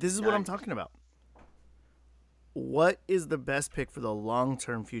 This is what I'm talking about. What is the best pick for the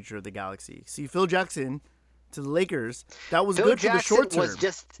long-term future of the Galaxy? See, Phil Jackson to the Lakers, that was good for the short term.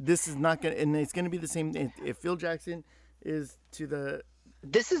 This is not going to, and it's going to be the same. If Phil Jackson is to the...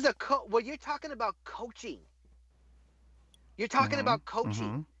 This is well, you're talking about coaching. You're talking about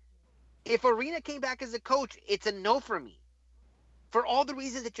coaching. If Arena came back as a coach, it's a no for me. For all the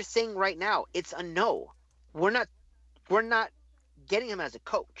reasons that you're saying right now, it's a no. We're not getting him as a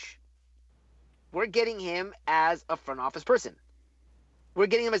coach. We're getting him as a front office person. We're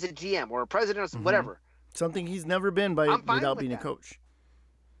getting him as a GM or a president or whatever. Something he's never been without being a coach.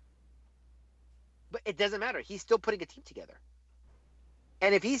 But it doesn't matter. He's still putting a team together.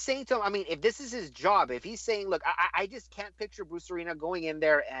 And if he's saying to him, I mean, if this is his job, if he's saying, look, I just can't picture Bruce Arena going in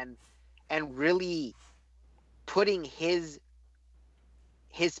there and really putting his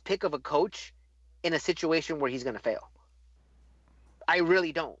pick of a coach in a situation where he's going to fail. I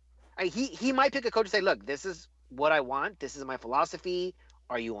really don't. He might pick a coach and say, look, this is what I want. This is my philosophy.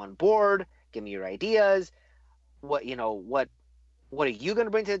 Are you on board? Give me your ideas. What are you going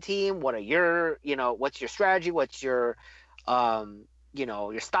to bring to the team? What are your, what's your strategy? What's your,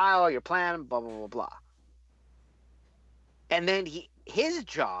 your style, your plan, blah, blah, blah, blah. And then his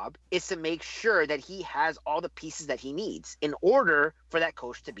job is to make sure that he has all the pieces that he needs in order for that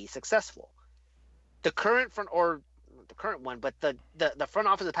coach to be successful. The current one, but the front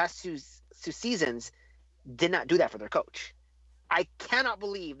office of the past two seasons did not do that for their coach. I cannot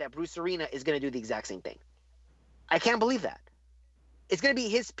believe that Bruce Arena is going to do the exact same thing. I can't believe that. It's going to be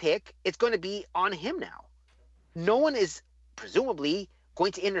his pick. It's going to be on him now. No one is presumably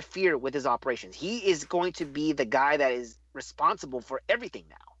going to interfere with his operations. He is going to be the guy that is responsible for everything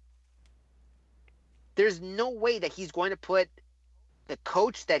now. There's no way that he's going to put the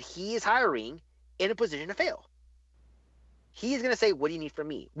coach that he is hiring in a position to fail. He is going to say, what do you need from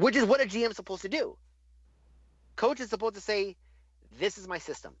me? Which is what a GM is supposed to do. Coach is supposed to say, this is my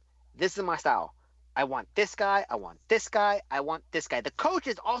system. This is my style. I want this guy. I want this guy. I want this guy. The coach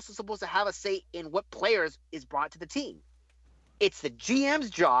is also supposed to have a say in what players is brought to the team. It's the GM's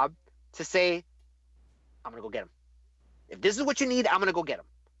job to say, I'm going to go get him. If this is what you need, I'm going to go get him.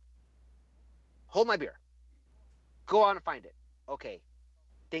 Hold my beer. Go out and find it. Okay.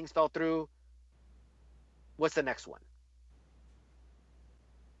 Things fell through. What's the next one?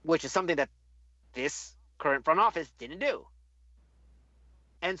 Which is something that this current front office didn't do.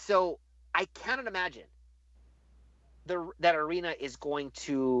 And so I cannot imagine that Arena is going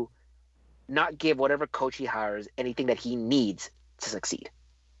to not give whatever coach he hires anything that he needs to succeed.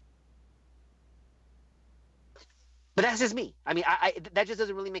 But that's just me. I mean, that just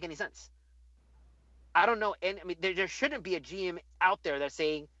doesn't really make any sense. I don't know. And I mean, there shouldn't be a GM out there that's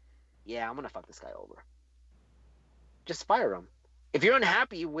saying, yeah, I'm going to fuck this guy over. Just fire him. If you're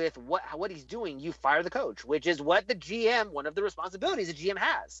unhappy with what he's doing, you fire the coach, which is what the GM, one of the responsibilities the GM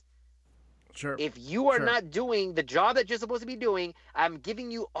has. Sure. If you are not doing the job that you're supposed to be doing, I'm giving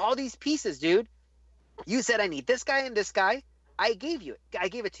you all these pieces, dude. You said I need this guy and this guy. I gave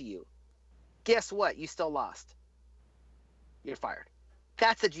it to you. Guess what? You still lost. You're fired.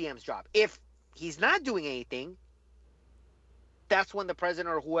 That's the GM's job. If he's not doing anything, that's when the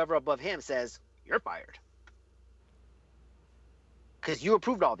president or whoever above him says, you're fired. Because you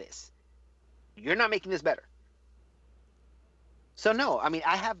approved all this. You're not making this better. So no, I mean,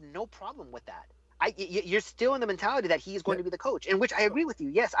 I have no problem with that. You're still in the mentality that he is going to be the coach, in which I agree with you.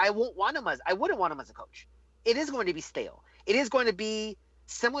 Yes, I wouldn't want him as a coach. It is going to be stale. It is going to be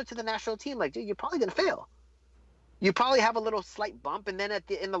similar to the national team. Like, dude, you're probably going to fail. You probably have a little slight bump, and then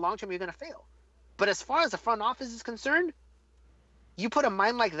in the long term, you're going to fail. But as far as the front office is concerned, you put a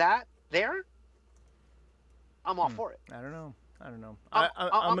mind like that there, I'm all for it. I don't know. I don't know. I'm I'm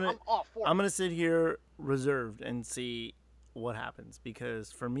I'm gonna I'm all for I'm it. gonna sit here reserved and see what happens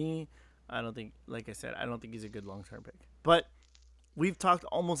because for me, I don't think, like I said, I don't think he's a good long term pick. But we've talked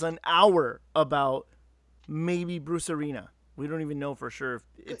almost an hour about maybe Bruce Arena. We don't even know for sure if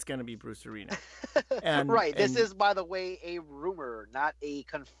it's gonna be Bruce Arena. And Right. This and is, by the way, a rumor, not a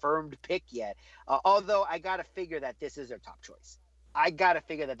confirmed pick yet. Although I got to figure that this is their top choice. I got to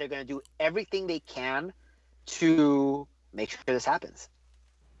figure that they're going to do everything they can to make sure this happens.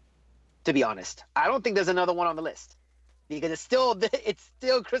 To be honest, I don't think there's another one on the list because it's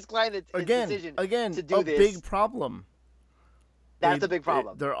still Chris Klein's decision again, to a do big this. problem. That's a big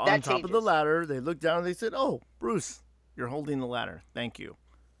problem. They're on That top of the changes. ladder. They look down and they said, "Oh, Bruce, you're holding the ladder. Thank you.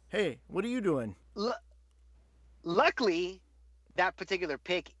 Hey, what are you doing?" L- Luckily, that particular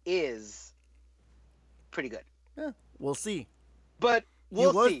pick is pretty good. Yeah, we'll see. But He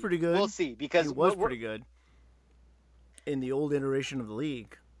we'll was see. pretty We'll good. see He because was pretty good in the old iteration of the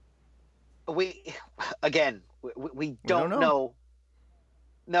league. we again we We don't don't know.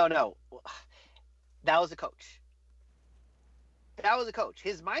 know. No, that was a coach. That was a coach.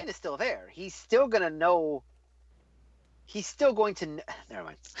 His mind is still there. He's still gonna know. He's still going to. Never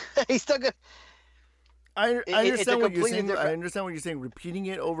mind. He's still gonna. I It's a understand what you're completely saying. I different. understand what you're saying. Repeating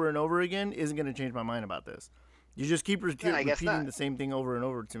it over and over again isn't going to change my mind about this. You just keep No, I guess repeating not. the same thing over and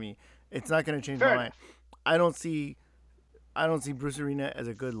over to me. It's not going to change my Fair mind. enough. I don't see I don't see Bruce Arena as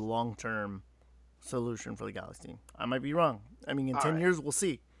a good long term solution for the Galaxy. I might be wrong. I mean, in All 10 right. years we'll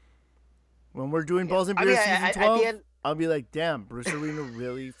see. When we're doing Yeah. Balls and I mean, Beers season at the 12, end. I'll be like, damn, Bruce Arena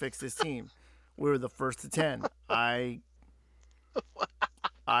really fixed this team. We were the first to 10. I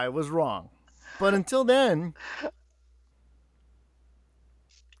was wrong. But until then,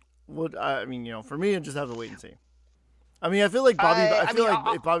 would I mean, for me, I just have to wait and see. I mean, I feel like Bobby. I. I I feel mean,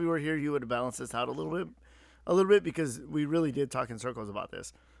 like if Bobby were here, he would have balanced this out a little bit, because we really did talk in circles about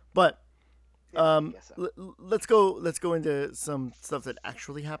this. But yeah, I guess so. let's go. Let's go into some stuff that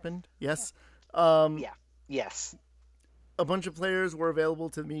actually happened. Yes, um, Yeah. Yes. a bunch of players were available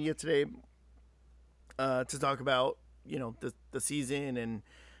to the media today to talk about the season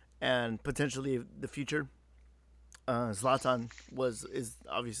and potentially the future. Zlatan is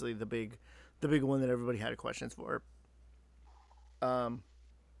obviously the big one that everybody had questions for. Um,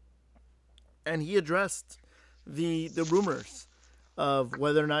 and he addressed the rumors of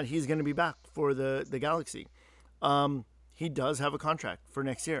whether or not he's going to be back for the Galaxy. He does have a contract for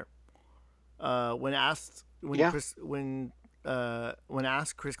next year. When asked when Yeah. Chris when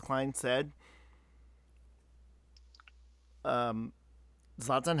asked, Chris Klein said,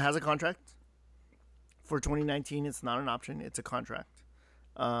 Zlatan has a contract for 2019. It's not an option; it's a contract.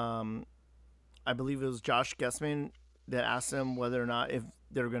 Um, I believe it was Josh Gessman that asked him whether or not if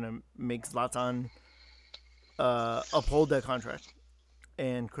they're going to make Zlatan uphold that contract.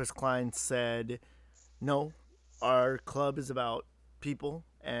 And Chris Klein said, no, our club is about people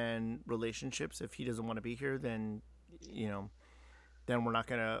and relationships. If he doesn't want to be here, you know, then we're not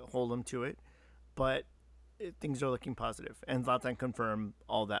going to hold him to it. But things are looking positive. And Zlatan confirmed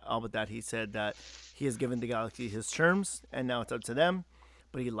all but that. He said that he has given the Galaxy his terms, and now it's up to them.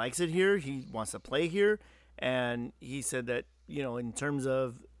 But he likes it here. He wants to play here. And he said that, in terms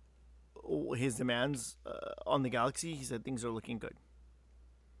of his demands on the Galaxy, he said things are looking good.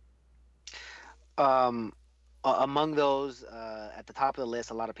 Um, among those at the top of the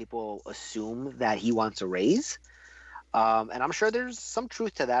list, a lot of people assume that he wants a raise. And I'm sure there's some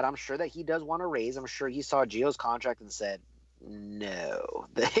truth to that. I'm sure that he does want a raise. I'm sure he saw Gio's contract and said, no,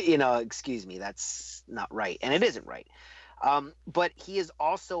 excuse me, that's not right. And it isn't right. But he is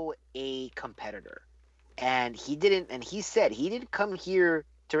also a competitor. And he said he didn't come here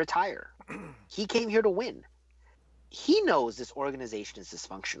to retire. He came here to win. He knows this organization is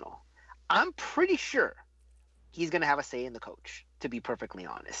dysfunctional. I'm pretty sure he's going to have a say in the coach, to be perfectly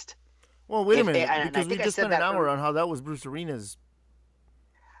honest. Well, wait a If minute, and I because we think I just said spent an that hour earlier. on how that was Bruce Arena's.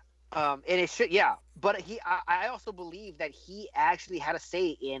 And it should, yeah. But I also believe that he actually had a say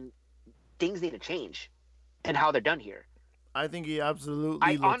in things need to change and how they're done here. I think he absolutely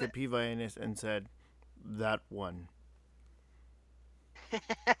I looked on at Piva and said, that one.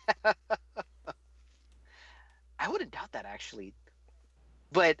 I wouldn't doubt that actually.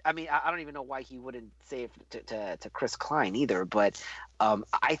 But I mean, I don't even know why he wouldn't say it to Chris Klein either. But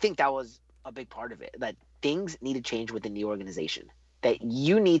I think that was a big part of it. That things need to change within the organization. That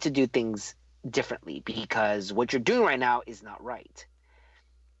you need to do things differently because what you're doing right now is not right.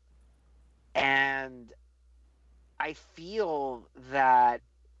 And I feel that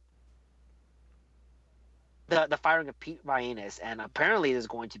the firing of Pete Vagenas, and apparently there's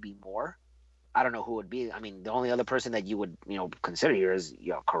going to be more. I don't know who would be. I mean, the only other person that you would consider here is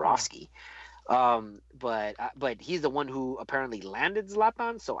Yeah. Karofsky. But he's the one who apparently landed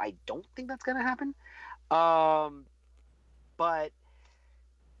Zlatan, so I don't think that's gonna happen. Um, but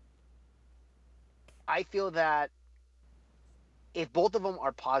I feel that if both of them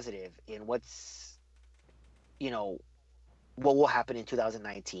are positive in you know what will happen in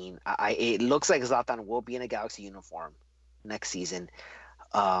 2019, it looks like Zlatan will be in a Galaxy uniform next season.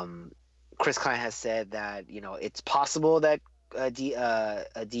 Um, Chris Klein has said that it's possible that a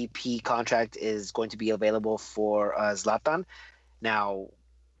DP contract is going to be available for Zlatan. Now,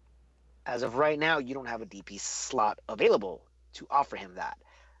 as of right now, you don't have a DP slot available to offer him that.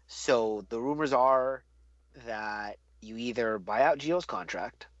 So the rumors are that you either buy out Gio's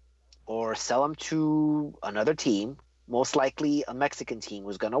contract or sell him to another team, most likely a Mexican team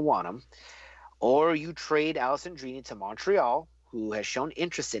who's going to want him, or you trade Alessandrini to Montreal, who has shown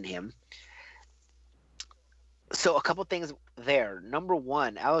interest in him. So a couple things there. Number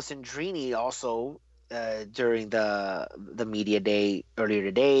one, Alessandrini also during the media day earlier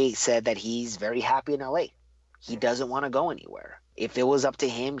today said that he's very happy in LA. He doesn't want to go anywhere. If it was up to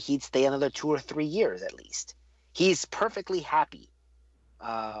him, he'd stay another 2 or 3 years at least. He's perfectly happy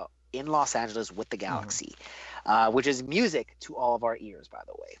uh, in Los Angeles with the Hmm. Galaxy, which is music to all of our ears, by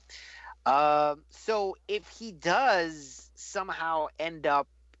the way. So if he does somehow end up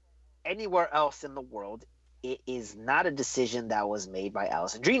anywhere else in the world, it is not a decision that was made by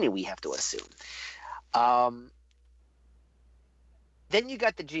Alessandrini, we have to assume. Um, then you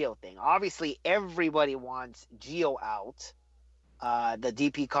got the Geo thing. Obviously, everybody wants Geo out. The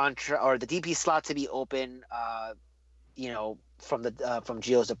DP contra or the DP slot to be open. From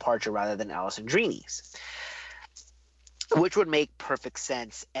Geo's departure rather than Alessandrini's, which would make perfect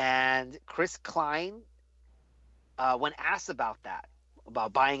sense. And Chris Klein, when asked about that,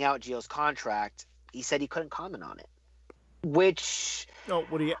 about buying out Geo's contract, he said he couldn't comment on it. Which No,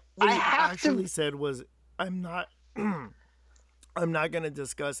 what I he have to, actually said was, "I'm not, I'm not going to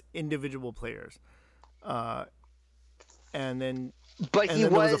discuss individual players." Uh, and then, but and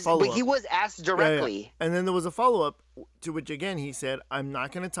then there was a follow he up. was asked Yeah, yeah. directly. And then there was a follow up to which again he said, "I'm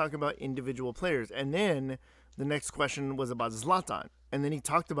not going to talk about individual players." And then the next question was about Zlatan, and then he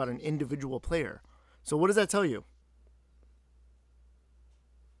talked about an individual player. So what does that tell you?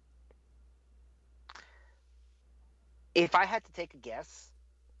 If I had to take a guess,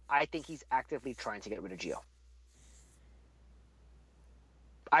 I think he's actively trying to get rid of Gio.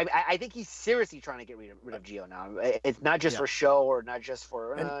 I think he's seriously trying to get rid of Gio now. It's not just Yeah, for show or not just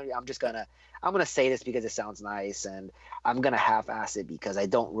for. and I'm gonna say this because it sounds nice, and I'm gonna half-ass it because I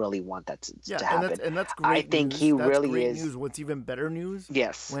don't really want that yeah, to happen. and that's I great think news. he That's really great is. news. What's even better news?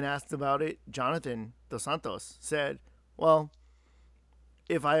 Yes. When asked about it, Jonathan Dos Santos said, "Well,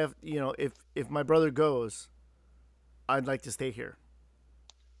 if I have, if my brother goes, I'd like to stay here."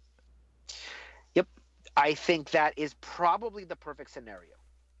 Yep. I think that is probably the perfect scenario.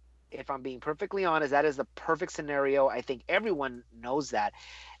 If I'm being perfectly honest, that is the perfect scenario. I think everyone knows that.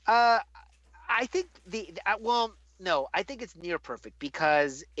 Uh, I think well, no, I think it's near perfect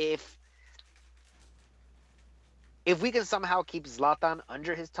because if we can somehow keep Zlatan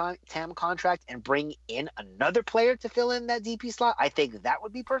under his TAM contract and bring in another player to fill in that DP slot, I think that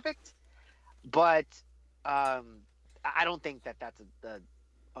would be perfect. But um, I don't think that that's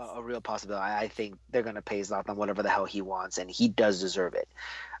a real possibility. I think they're going to pay Zlatan whatever the hell he wants, and he does deserve it.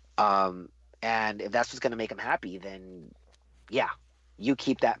 Um, and if that's what's going to make him happy, then yeah, you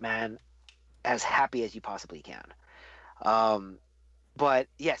keep that man as happy as you possibly can. Um, but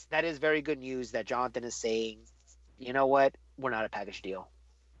yes, that is very good news that Jonathan is saying, you know what, we're not a package deal.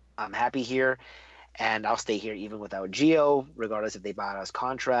 I'm happy here, and I'll stay here even without Geo, regardless if they buy out his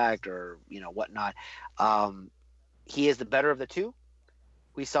contract or whatnot. Um, he is the better of the two.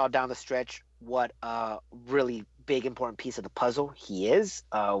 We saw down the stretch what a really big important piece of the puzzle he is.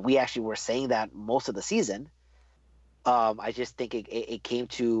 We actually were saying that most of the season. I just think it came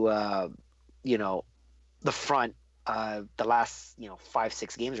to you know the front the last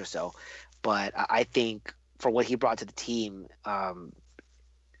 5-6 games or so. But I think for what he brought to the team,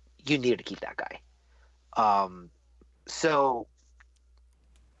 you needed to keep that guy. Um, so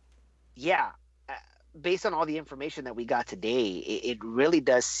yeah, uh, based on all the information that we got today, it really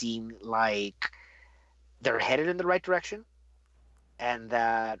does seem like they're headed in the right direction, and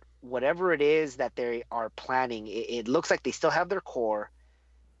that whatever it is that they are planning, it looks like they still have their core,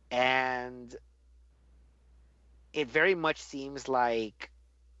 and it very much seems like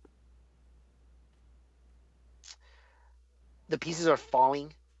the pieces are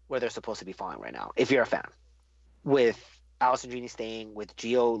falling where they're supposed to be falling right now. If you're a fan, with Alessandrini staying, with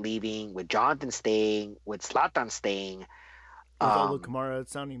Gio leaving, with Jonathan staying, with Zlatan staying, With Ola um, Kamara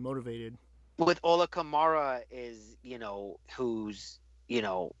sounding motivated. with Ola Kamara is, who's, you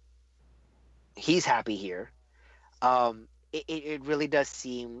know, he's happy here. It really does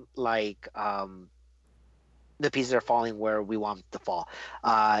seem like the pieces are falling where we want them to fall.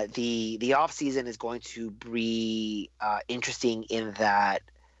 The off season is going to be interesting in that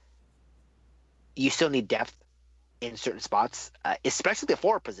you still need depth in certain spots, especially the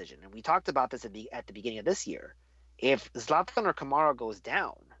forward position. And we talked about this at the beginning of this year. If Zlatan or Kamara goes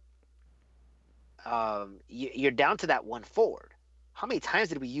down, you're down to that one forward. How many times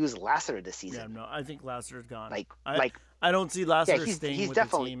did we use Lassiter this Yeah, season? no, I think Lassiter's gone. Like, I like, I don't see yeah, Lassiter staying he's with the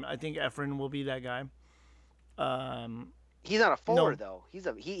definitely team. I think Efren will be that guy. Um, he's not a forward no, though. He's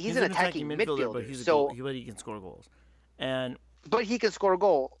he's an an attacking attacking midfielder, but midfielder. he's a goal. So, But he can score goals. And but he can score a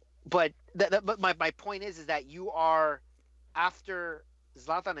goal. But but my point is that you are after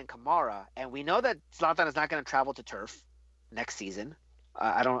Zlatan and Kamara, and we know that Zlatan is not going to travel to turf next season.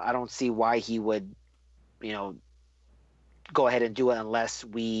 I don't see why he would, you know, go ahead and do it unless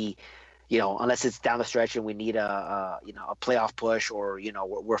we, unless it's down the stretch and we need a playoff push, or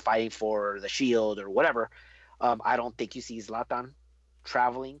we're fighting for the shield or whatever. I don't think you see Zlatan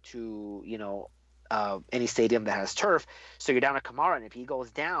traveling to any stadium that has turf. So you're down to Kamara, and if he goes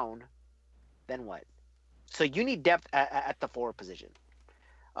down, then what? So you need depth at the forward position.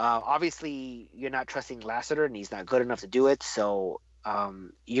 Obviously, you're not trusting Lassiter, and he's not good enough to do it. So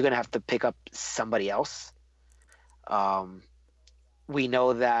you're gonna have to pick up somebody else. Um, we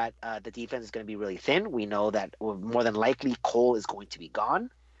know that the defense is going to be really thin. We know that more than likely Cole is going to be gone.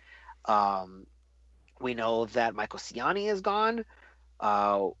 Um, we know that Michael Ciani is gone.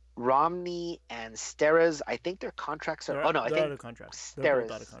 Romney and Steres, I think their contracts are. Oh no, I they're out think of contract. They're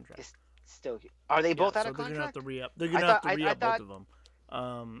both out of Steres contract. is still. Are they Yeah, both out so of they're gonna have contract? to re-up. They're gonna have to re-up both thought of them.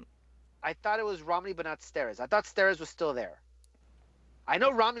 Um, I thought it was Romney, but not Steres. I thought Steres was still there. I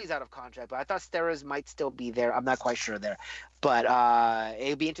know Romney's out of contract, but I thought Steres might still be there. I'm not quite sure there, but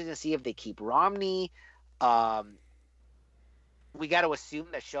it'd be interesting to see if they keep Romney. Um, we got to assume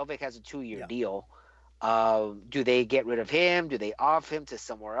that Shelvik has a 2-year deal. Do they get rid of him? Do they off him to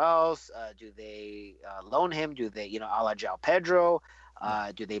somewhere else? Do they loan him? Do they, a la João Pedro?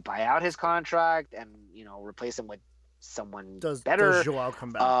 Do they buy out his contract and replace him with someone better? Does Joao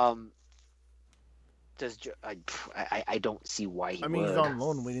come back? I don't see why he would. He's on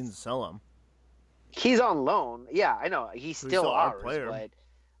loan. We didn't sell him. He's on loan. Yeah, I know. He's still ours, player. But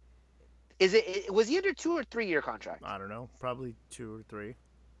was he under 2 or 3 year contract? I don't know. Probably 2 or 3.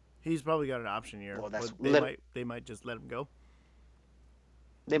 He's probably got an option year. Well, they might just let him go.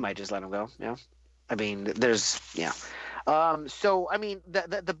 They might just let him go. Yeah. I mean, So I mean,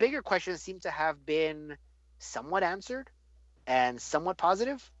 the bigger questions seem to have been somewhat answered and somewhat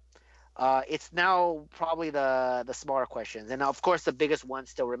positive. It's now probably the smaller questions, and of course the biggest ones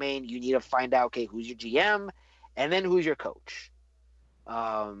still remain. You need to find out, okay, who's your GM, and then who's your coach.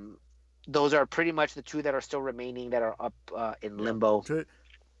 Those are pretty much the two that are still remaining that are up in limbo,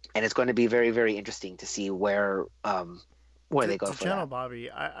 and it's going to be very, very interesting to see where they go. To channel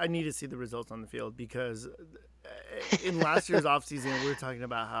Bobby, I need to see the results on the field, because in last year's offseason we were talking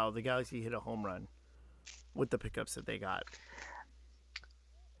about how the Galaxy hit a home run with the pickups that they got.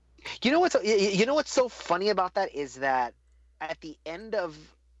 You know what's so funny about that is that at the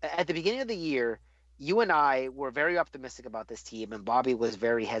beginning of the year, you and I were very optimistic about this team, and Bobby was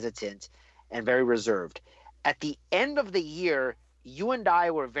very hesitant and very reserved. At the end of the year, you and I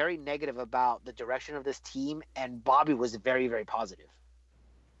were very negative about the direction of this team, and Bobby was very, very positive.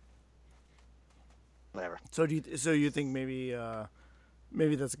 Whatever. So you think maybe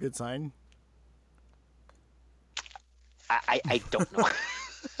that's a good sign? I don't know.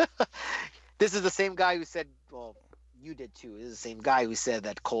 This is the same guy who said, well, you did too. This is the same guy who said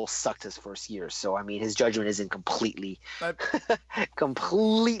that Cole sucked his first year. So, I mean, his judgment isn't completely on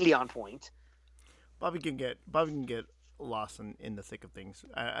point. Bobby can get lost in the thick of things.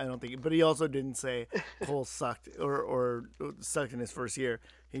 I don't think, but he also didn't say Cole sucked or sucked in his first year.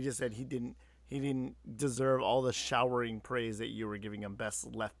 He just said he didn't deserve all the showering praise that you were giving him,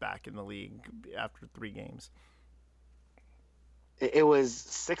 best left back in the league after 3 games. It was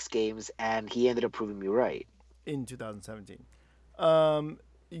 6 games, and he ended up proving me right. In 2017.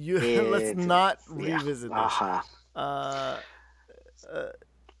 Let's not revisit this.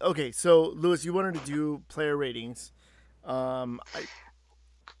 Okay, so Lewis, you wanted to do player ratings. Do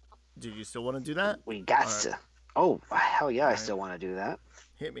you still want to do that? We got to. Oh, hell yeah, I still want to do that.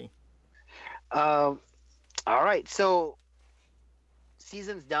 Hit me. All right, so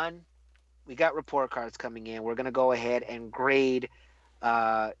season's done. we got report cards coming in. We're gonna go ahead and grade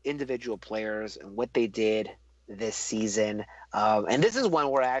individual players and what they did this season. And this is one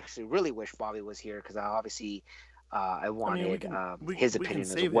where I actually really wish Bobby was here because I I mean, wanted we his can opinion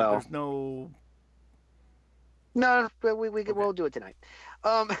as save it. well. There's no. No, but Okay. we'll do it tonight.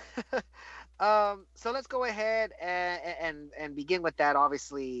 Um, so let's go ahead and begin with that.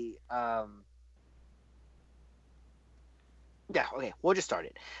 Obviously, yeah, okay, we'll just start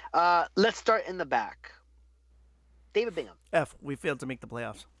it. Let's start in the back. David Bingham. F. We failed to make the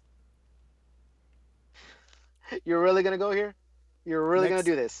playoffs. You're really gonna go here? You're really gonna Next.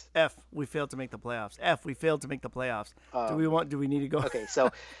 do this? F. We failed to make the playoffs. F. We failed to make the playoffs. Do we need to go?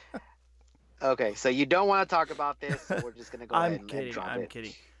 Okay, so you don't want to talk about this, so we're just gonna go ahead and drop it. I'm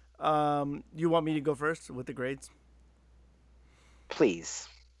kidding. You want me to go first with the grades? Please.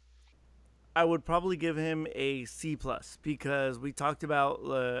 I would probably give him a C+ because we talked about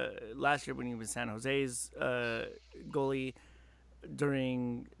last year when he was San Jose's goalie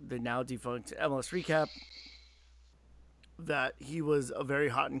during the now defunct MLS recap that he was a very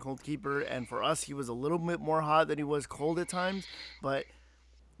hot and cold keeper, and for us he was a little bit more hot than he was cold at times, but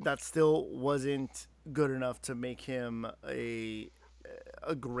that still wasn't good enough to make him a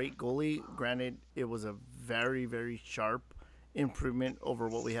great goalie. Granted, it was a very, very sharp improvement over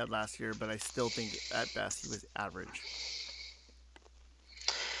what we had last year, but I still think at best he was average.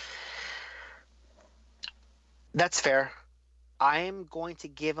 That's fair. I'm going to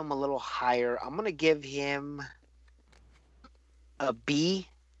give him a little higher. I'm going to give him a B,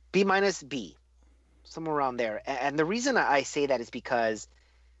 B minus B, somewhere around there. And the reason I say that is because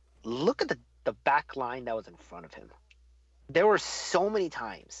look at the back line that was in front of him. There were so many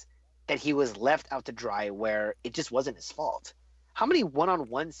times that he was left out to dry where it just wasn't his fault. How many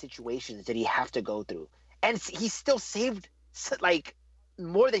one-on-one situations did he have to go through? And he still saved like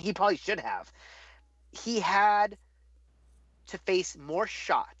more than he probably should have. He had to face more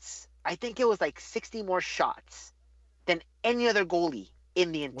shots. I think it was like 60 more shots than any other goalie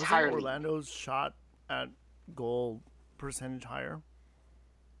in the entire league. Wasn't Orlando's shot at goal percentage higher?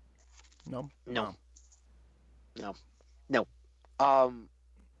 No.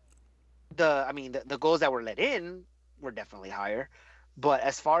 The goals that were let in were definitely higher, but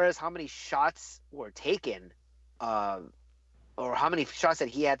as far as how many shots were taken, or how many shots that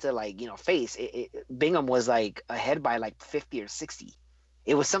he had to face, Bingham was like ahead by like 50 or 60.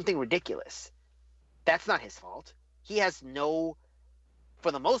 It was something ridiculous. That's not his fault. He has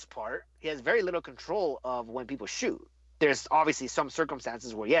for the most part, he has very little control of when people shoot. There's obviously some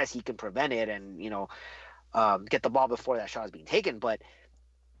circumstances where yes, he can prevent it and get the ball before that shot is being taken, but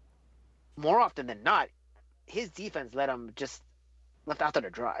more often than not, his defense let him just left out to the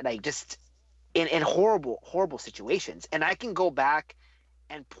dry, like just in horrible situations. And I can go back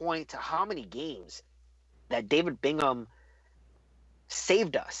and point to how many games that David Bingham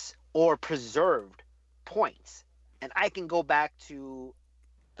saved us or preserved points. And I can go back to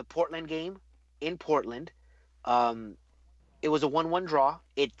the Portland game in Portland. It was a 1-1 draw.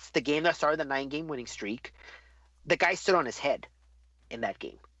 It's the game that started the 9-game winning streak. The guy stood on his head in that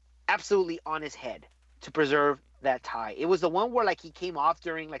game. Absolutely on his head to preserve that tie. It was the one where he came off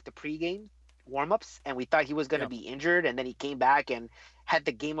during the pregame warmups and we thought he was going to be injured, and then he came back and had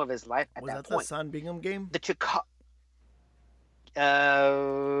the game of his life at that point. Was that the Son Bingham game? The Chicago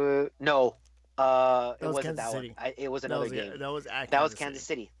no. It wasn't that one. It was another game. That was Kansas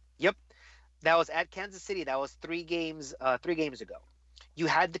City. Yep. That was at Kansas City. That was 3 games ago. You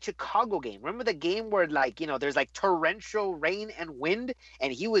had the Chicago game. Remember the game where there's torrential rain and wind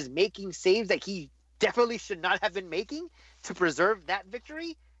and he was making saves that he definitely should not have been making to preserve that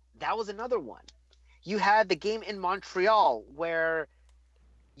victory? That was another one. You had the game in Montreal where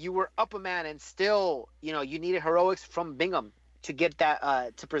you were up a man and still, you needed heroics from Bingham to get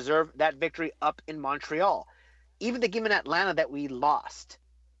that to preserve that victory up in Montreal. Even the game in Atlanta that we lost,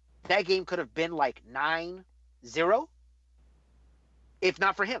 that game could have been 9-0 if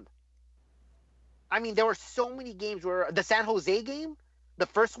not for him. I mean, there were so many games where the San Jose game, the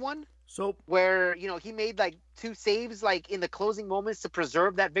first one, where he made 2 saves in the closing moments to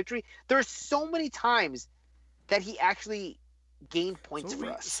preserve that victory. There's so many times that he actually gained points for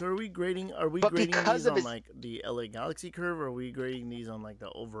us. So are we grading these on the LA Galaxy curve, or are we grading these on the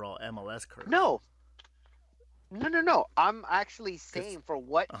overall MLS curve? No. I'm actually saying for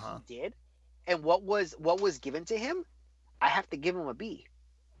what he did and what was given to him, I have to give him a B.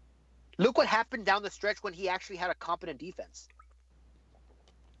 Look what happened down the stretch when he actually had a competent defense.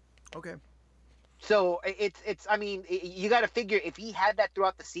 Okay. So you got to figure if he had that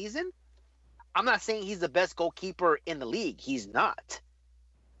throughout the season, I'm not saying he's the best goalkeeper in the league. He's not.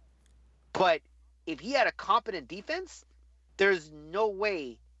 But if he had a competent defense, there's no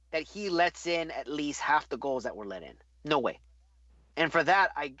way that he lets in at least half the goals that were let in. No way. And for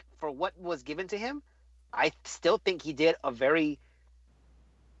that, for what was given to him, I still think he did a very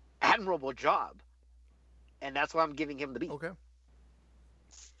admirable job. And that's why I'm giving him the B. Okay.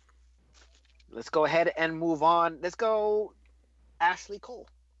 Let's go ahead and move on. Let's go Ashley Cole.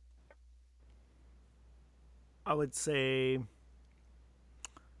 I would say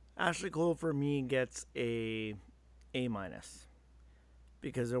Ashley Cole for me gets A minus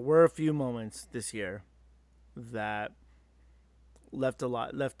because there were a few moments this year that left a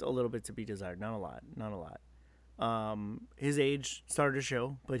little bit to be desired. Not a lot. His age started to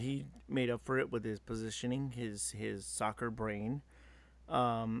show, but he made up for it with his positioning, his soccer brain.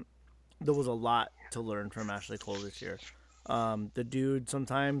 There was a lot to learn from Ashley Cole this year. The dude,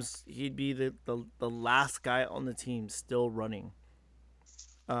 sometimes he'd be the last guy on the team still running.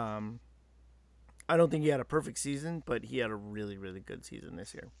 I don't think he had a perfect season, but he had a really, really good season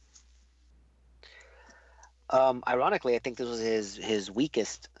this year. Ironically, I think this was his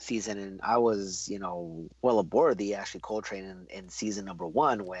weakest season, and I was, well aboard the Ashley Cole train in season number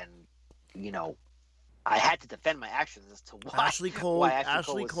 1 when, I had to defend my actions as to why Ashley Cole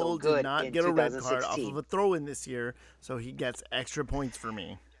was so good did not in get a red card 2016. off of a throw-in this year, so he gets extra points for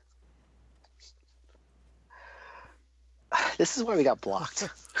me. This is why we got blocked.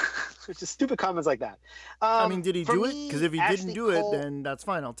 Just stupid comments like that. I mean, did he do it? Because if he didn't Ashley do Cole, it, then that's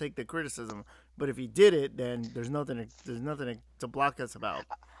fine. I'll take the criticism. But if he did it, then there's nothing to block us about.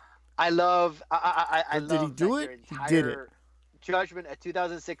 I love. I But love. did he do that it? Your He did it. judgment of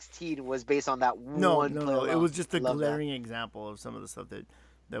 2016 was based on that No, one no, play no. alone. It was just a Love that. glaring example of some of the stuff that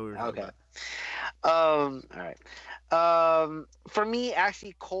we were talking Okay. about. All right. For me,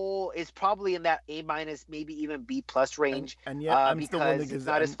 Ashley Cole is probably in that A minus, maybe even B plus range. And yet, I'm still one because it's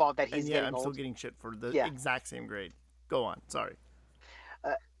not his fault that he's getting I'm old. still getting shit for the Yeah. exact same grade. Go on. Sorry.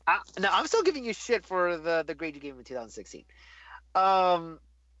 No, I'm still giving you shit for the grade you gave him in 2016.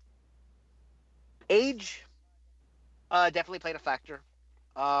 Age, definitely played a factor.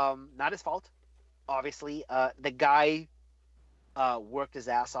 Not his fault, obviously. The guy worked his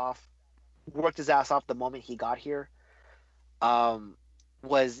ass off. Worked his ass off the moment he got here.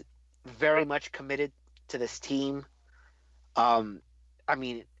 Was very much committed to this team. I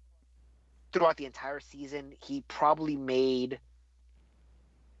mean, throughout the entire season, he probably made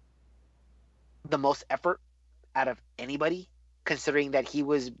the most effort out of anybody, considering that he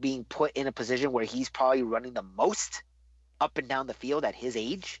was being put in a position where he's probably running the most up and down the field at his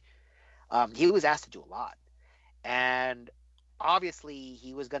age. He was asked to do a lot. And obviously,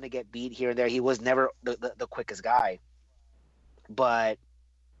 he was going to get beat here and there. He was never the quickest guy. But,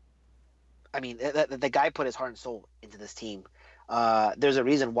 I mean, the guy put his heart and soul into this team. There's a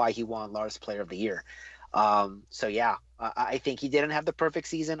reason why he won Lars Player of the Year. So, yeah, I think he didn't have the perfect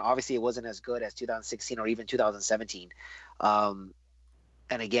season. Obviously, it wasn't as good as 2016 or even 2017. And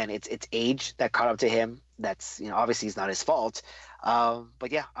again, it's age that caught up to him. That's, obviously it's not his fault.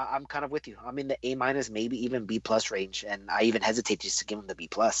 But yeah, I'm kind of with you. I'm in the A minus, maybe even B plus range, and I even hesitate just to give him the B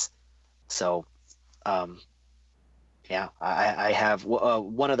plus. So, yeah, I have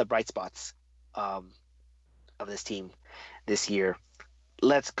one of the bright spots of this team this year.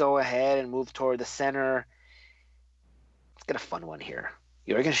 Let's go ahead and move toward the center. Let's get a fun one here.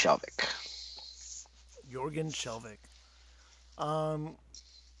 Jürgen Skjelvik. Jürgen Skjelvik.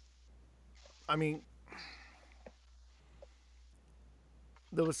 I mean,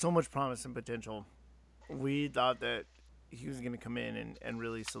 there was so much promise and potential. We thought that he was going to come in and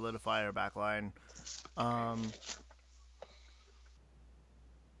really solidify our back line.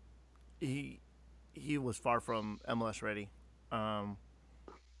 He was far from MLS ready.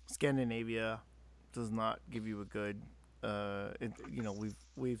 Scandinavia does not give you a good.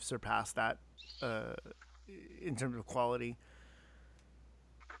 We've surpassed that in terms of quality.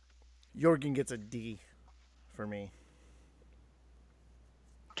 Jürgen gets a D for me.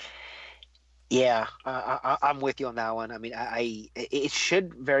 Yeah, I'm with you on that one. I mean, it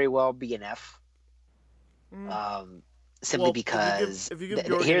should very well be an F. Simply because if you give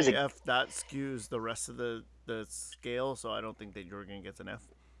Jürgen an F, that skews the rest of the scale. So I don't think that Jürgen gets an F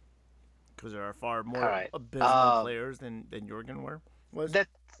because there are far more abysmal players than Jürgen was.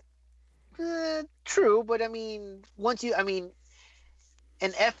 That's true, but I mean,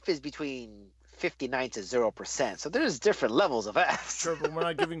 an F is between 59 to 0%. So there's different levels of Fs. Sure, but we're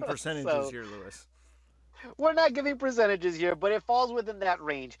not giving percentages here, Lewis. We're not giving percentages here, but it falls within that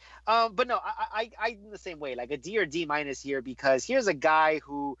range. But no, I'm the same way, like a D or D minus here, because here's a guy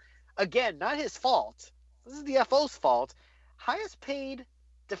who, again, not his fault. This is the FO's fault. Highest paid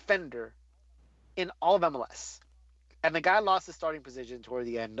defender in all of MLS. And the guy lost his starting position toward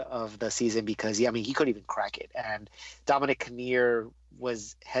the end of the season because he couldn't even crack it. And Dominic Kinnear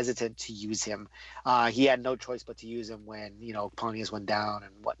was hesitant to use him. He had no choice but to use him when Pontius went down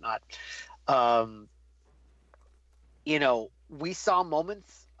and whatnot. Um, we saw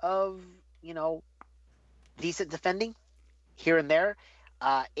moments of decent defending here and there.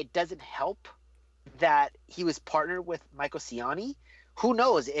 It doesn't help that he was partnered with Michael Ciani. Who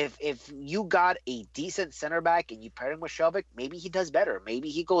knows if you got a decent center back and you pair him with Shelvick, maybe he does better. Maybe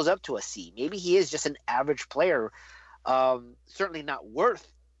he goes up to a C. Maybe he is just an average player. Certainly not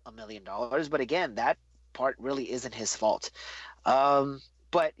worth $1 million, but again, that part really isn't his fault.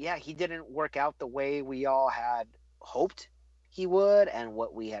 But yeah, he didn't work out the way we all had hoped he would and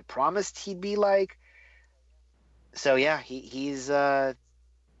what we had promised he'd be like. So yeah, he's a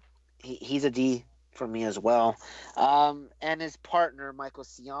D for me as well. And his partner Michael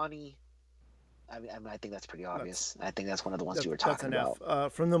Ciani. I think that's pretty That's obvious. I think that's one of the ones you were that's talking enough.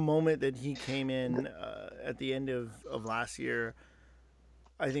 about. From the moment that he came in at the end of last year,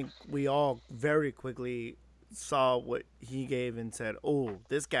 I think we all very quickly saw what he gave and said, "Oh,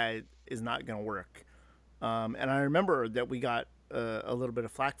 this guy is not going to work." And I remember that we got a little bit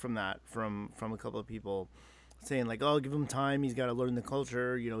of flack from that from a couple of people saying like, "Oh, give him time. He's got to learn the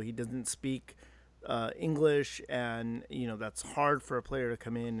culture. He doesn't speak English, and that's hard for a player to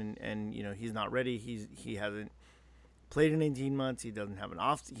come in and he's not ready. He hasn't played in 18 months. He doesn't have an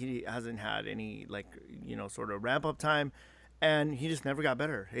off. He hasn't had any like sort of ramp up time, and he just never got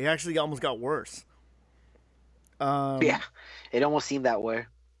better. He actually almost got worse. Yeah, it almost seemed that way.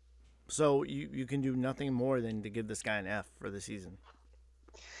 So you can do nothing more than to give this guy an F for the season.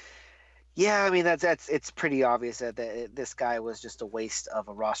 Yeah, I mean that's it's pretty obvious that this guy was just a waste of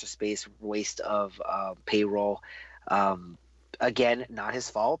a roster space, waste of payroll. Um, Again, not his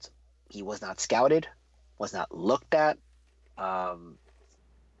fault. He was not scouted, was not looked at. Um,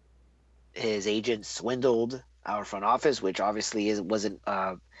 his agent swindled our front office, which obviously wasn't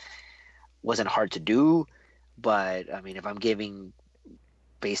hard to do. But I mean, if I'm giving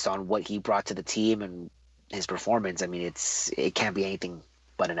based on what he brought to the team and his performance, I mean, it can't be anything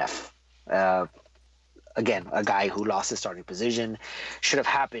but an F. Uh, Again, a guy who lost his starting position should have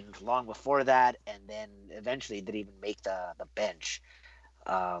happened long before that, and then eventually didn't even make the bench.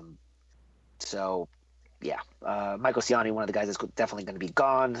 Um, so yeah, Michael Ciani, one of the guys that's definitely going to be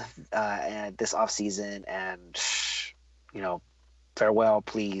gone this offseason, and you know, farewell.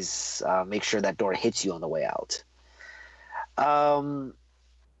 Please make sure that door hits you on the way out. Um,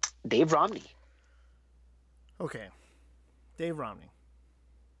 Dave Romney. Okay, Dave Romney.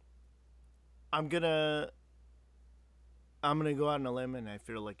 I'm gonna I'm gonna go out on a limb, and I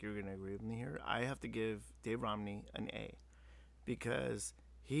feel like you're gonna agree with me here. I have to give Dave Romney an A because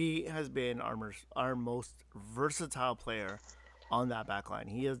he has been our most versatile player on that back line.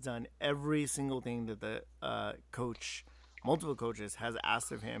 He has done every single thing that the multiple coaches, has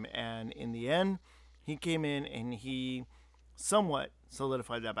asked of him, and in the end, he came in and he somewhat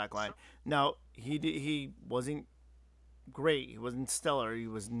solidified that back line. Now he wasn't great. He wasn't stellar. He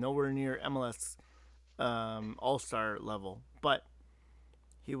was nowhere near MLS All Star level, but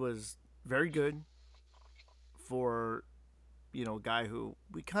he was very good for a guy who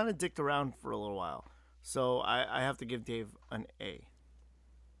we kind of dicked around for a little while. So I have to give Dave an A.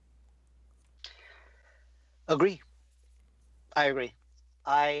 Agree. I agree.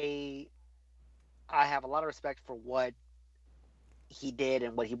 I I have a lot of respect for what he did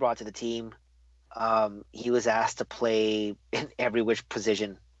and what he brought to the team. He was asked to play in every which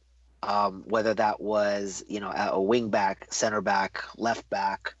position, whether that was a wing back, center back, left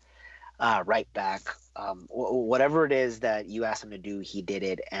back, right back, whatever it is that you asked him to do, he did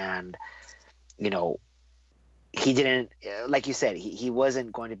it. And you know he didn't, like you said, he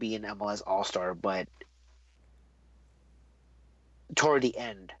wasn't going to be an MLS All Star, but toward the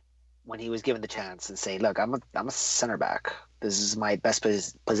end, when he was given the chance and say, "Look, I'm a center back. This is my best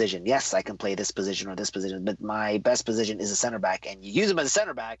position. Yes, I can play this position or this position, but my best position is a center back." And you use him as a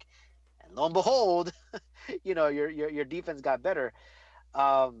center back, and lo and behold, your defense got better.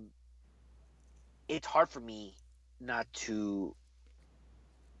 Um, it's hard for me not to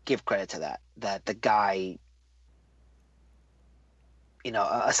give credit to that the guy,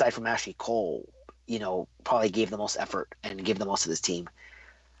 aside from Ashley Cole, probably gave the most effort and gave the most to this team.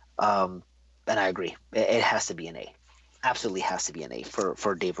 Um, and I agree. It has to be an A. Absolutely has to be an A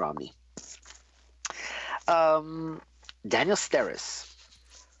for Dave Romney. Um, Daniel Steres.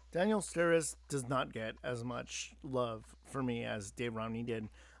 Daniel Sturridge does not get as much love for me as Dave Romney did.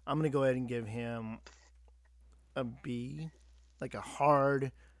 I'm gonna go ahead and give him a B, like a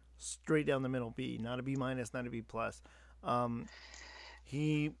hard, straight down the middle B, not a B minus, not a B plus. Um,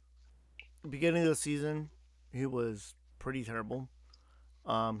 he beginning of the season, he was pretty terrible.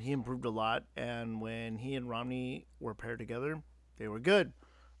 He improved a lot, and when he and Romney were paired together, they were good.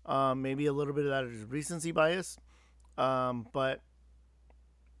 Maybe a little bit of that is recency bias, but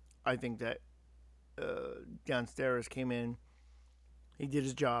I think that John Steres came in, he did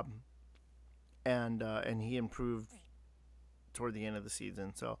his job, and he improved toward the end of the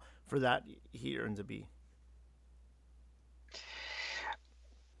season. So for that, he earns a B.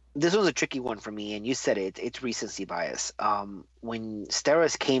 This was a tricky one for me, and you said it. It's recency bias. When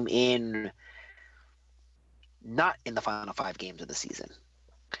Steris came in, not in the final 5 games of the season,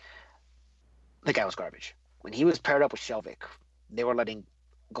 the guy was garbage. When he was paired up with Shelvik, they were letting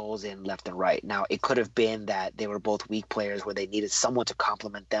goals in left and right. Now, it could have been that they were both weak players where they needed someone to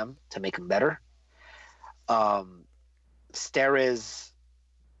complement them to make them better. Steres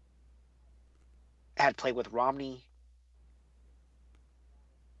had played with Romney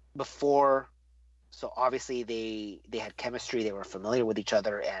before, so obviously they had chemistry, they were familiar with each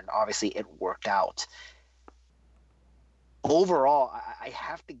other, and obviously it worked out. Overall, I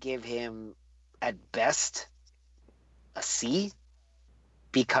have to give him at best a C,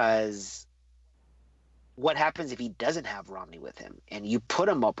 because what happens if he doesn't have Romney with him and you put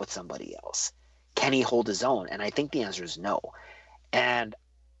him up with somebody else? Can he hold his own? And I think the answer is no. And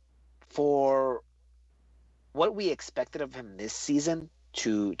for what we expected of him this season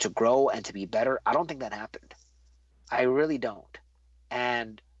to grow and to be better, I don't think that happened. I really don't.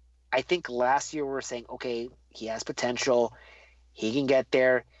 And I think last year we were saying, okay, he has potential. He can get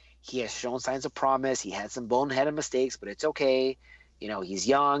there. He has shown signs of promise. He had some boneheaded mistakes, but it's okay. You know, he's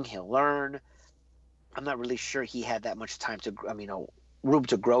young. He'll learn. I'm not really sure he had that much time to, room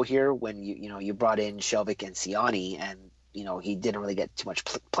to grow here when you brought in Shelvik and Siani, and he didn't really get too much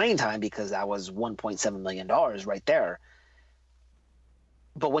playing time because that was $1.7 million right there.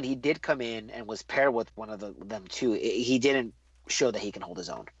 But when he did come in and was paired with one of them too, he didn't show that he can hold his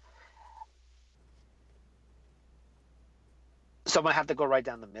own. So I'm going to have to go right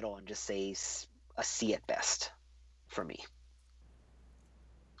down the middle and just say a C at best for me.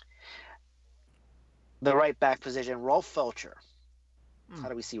 The right back position, Rolf Felcher. How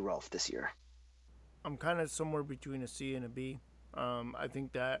do we see Rolf this year? I'm kind of somewhere between a C and a B. I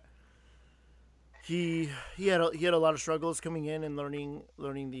think that he had a lot of struggles coming in and learning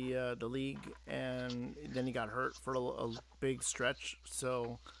the league, and then he got hurt for a big stretch.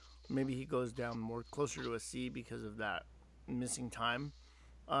 So maybe he goes down more closer to a C because of that missing time.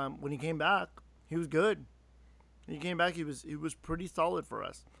 When he came back, he was good. When he came back, he was pretty solid for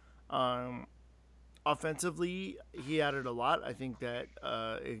us. Offensively, he added a lot. I think that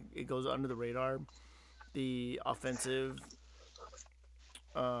it goes under the radar. The offensive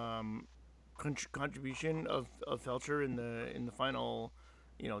contribution of Felcher in the final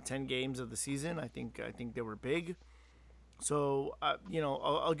 10 games of the season, I think they were big. So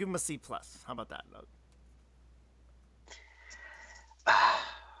I'll give him a C plus. How about that?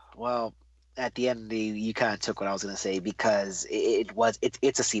 Well, at the end, you kind of took what I was going to say, because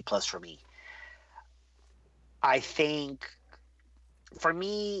it's a C plus for me. I think for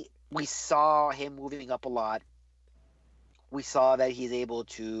me, we saw him moving up a lot. We saw that he's able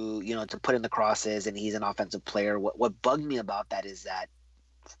to to put in the crosses, and he's an offensive player. What bugged me about that is that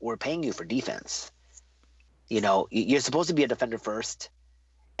we're paying you for defense. You're supposed to be a defender first,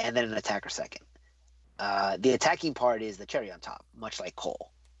 and then an attacker second. The attacking part is the cherry on top, much like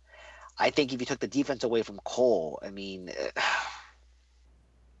Cole. I think if you took the defense away from Cole,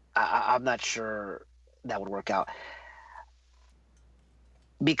 I'm not sure that would work out.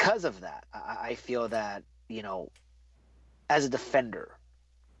 Because of that, I feel that, as a defender,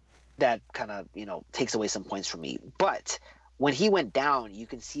 that kind of, takes away some points from me. But when he went down, you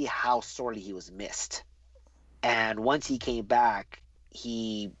can see how sorely he was missed. And once he came back,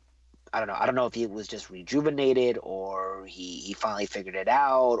 I don't know if he was just rejuvenated or he finally figured it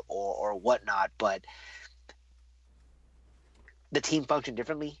out or whatnot, but the team functioned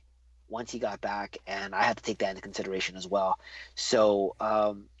differently once he got back, and I had to take that into consideration as well. So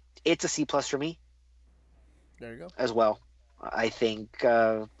it's a C plus for me. There you go. As well. I think,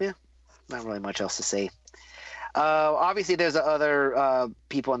 not really much else to say. Obviously, there's other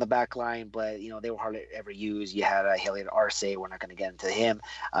people on the back line, but they were hardly ever used. You had Hilliard Arce. We're not going to get into him.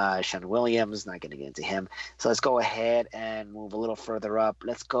 Sean Williams, not going to get into him. So let's go ahead and move a little further up.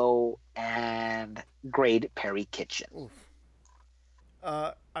 Let's go and grade Perry Kitchen. Oof.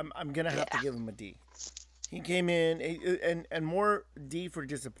 I'm gonna have to give him a D. He came in and more D for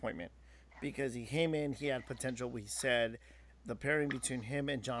disappointment, because he came in, he had potential. We said the pairing between him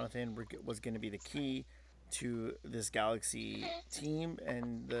and Jonathan was going to be the key to this Galaxy team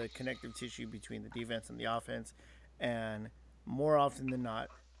and the connective tissue between the defense and the offense. And more often than not,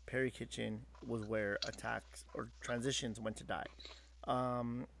 Perry Kitchen was where attacks or transitions went to die.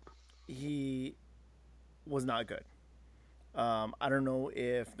 Um, he was not good. I don't know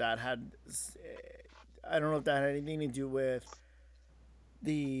if that had I don't know if that had anything to do with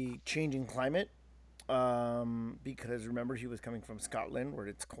the changing climate. Because remember he was coming from Scotland where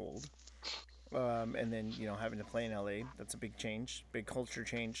it's cold. And then having to play in LA, that's a big change, big culture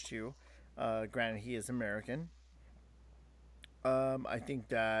change too. Granted, he is American. I think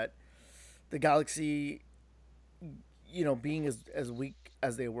that the Galaxy, being as weak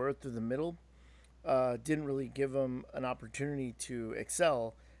as they were through the middle, didn't really give him an opportunity to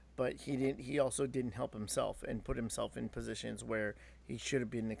excel. But he didn't. He also didn't help himself and put himself in positions where he should have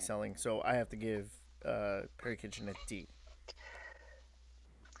been excelling. So I have to give Perry Kitchen a D.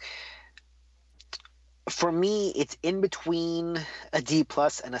 For me, it's in between a D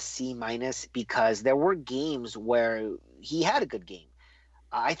plus and a C minus because there were games where he had a good game.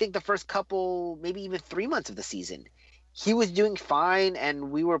 I think the first couple, maybe even 3 months of the season, he was doing fine,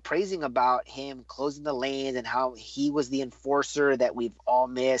 and we were praising about him closing the lanes and how he was the enforcer that we've all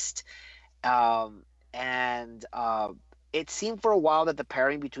missed. And It seemed for a while that the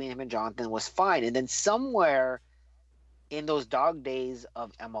pairing between him and Jonathan was fine, and then somewhere in those dog days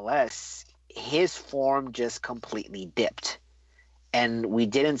of MLS, his form just completely dipped. And we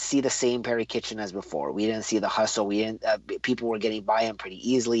didn't see the same Perry Kitchen as before. We didn't see the hustle. We didn't. People were getting by him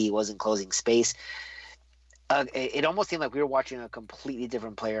pretty easily. He wasn't closing space. It almost seemed like we were watching a completely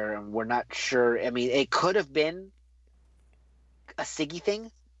different player, and we're not sure. I mean, it could have been a Siggy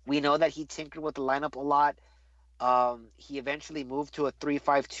thing. We know that he tinkered with the lineup a lot. He eventually moved to a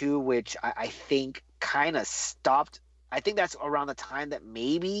 3-5-2, which I think kind of stopped. I think that's around the time that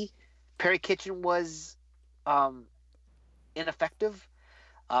maybe Perry Kitchen was ineffective.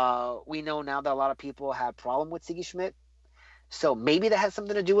 We know now that a lot of people have problem with Siggy Schmidt, so maybe that has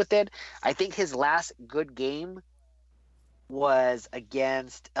something to do with it. I think his last good game was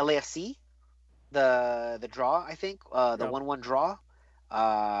against LAFC, the draw. I think the Yep. 1-1 draw.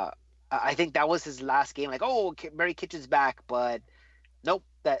 I think that was his last game. Like, oh, Barry Kitchen's back, but nope,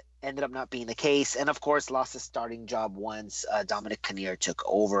 that ended up not being the case. And of course, lost his starting job once Dominic Kinnear took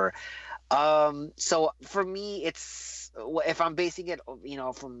over. So for me, it's if I'm basing it,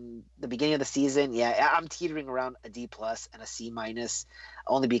 from the beginning of the season, yeah, I'm teetering around a D plus and a C minus,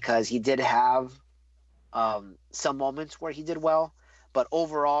 only because he did have some moments where he did well, but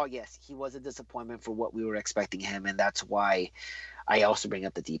overall, yes, he was a disappointment for what we were expecting him, and that's why I also bring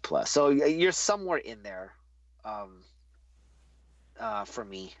up the D plus. So you're somewhere in there, um, for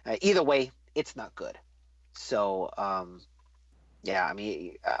me. Either way, it's not good. So yeah, I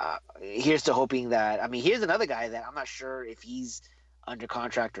mean, here's to hoping that. I mean, here's another guy that I'm not sure if he's under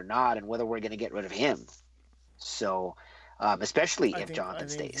contract or not, and whether we're going to get rid of him. So, especially I if think I Jonathan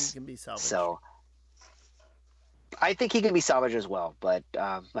think he stays. can be salvaged. So, I think he can be salvaged as well, but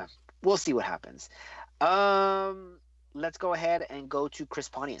well, we'll see what happens. Um, let's go ahead and go to Chris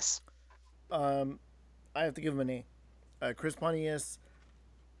Pontius. Um, I have to give him an A. Chris Pontius.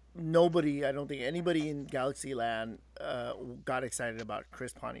 Nobody, I don't think anybody in Galaxy Land got excited about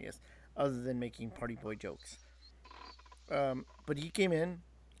Chris Pontius, other than making party boy jokes. But he came in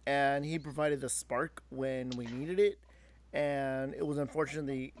and he provided the spark when we needed it, and it was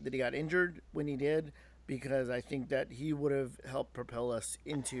unfortunately that he got injured when he did, because I think that he would have helped propel us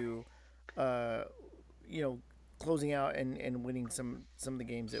into, uh, you know, closing out and winning some of the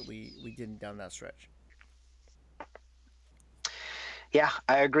games that we didn't down that stretch. Yeah,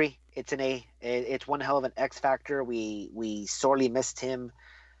 I agree. It's an A. It's one hell of an X factor. We sorely missed him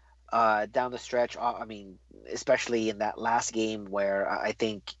down the stretch. I mean, especially in that last game where I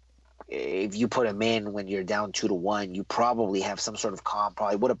think if you put him in when you're down 2-1, you probably have some sort of calm.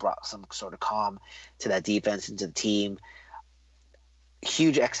 Probably would have brought some sort of calm to that defense and to the team.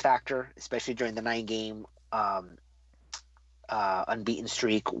 Huge X factor, especially during the 9 game unbeaten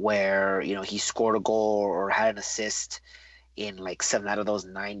streak where he scored a goal or had an assist in like 7 out of those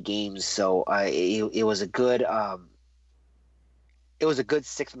 9 games. So it was a good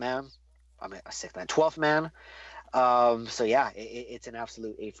sixth man. I mean, a sixth man, 12th man. So yeah, it's an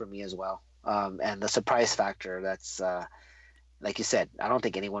absolute A for me as well. And the surprise factor, that's like you said, I don't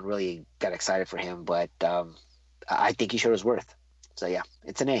think anyone really got excited for him, but I think he showed his worth. So yeah,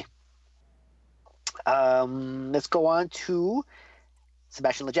 it's an A. Let's go on to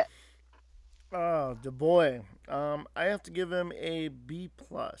Sebastian Lletget. Oh, the boy. I have to give him a B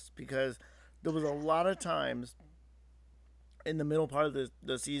plus because there was a lot of times in the middle part of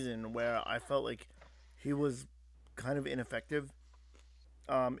the season where I felt like he was kind of ineffective.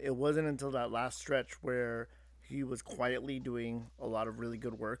 It wasn't until that last stretch where he was quietly doing a lot of really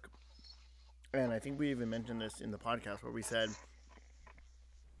good work. And I think we even mentioned this in the podcast where we said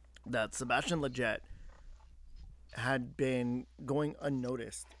that Sebastian Lletget had been going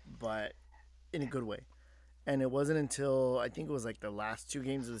unnoticed, but in a good way. And it wasn't until I think it was like the last two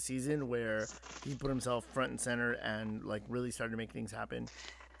games of the season where he put himself front and center and like really started to make things happen.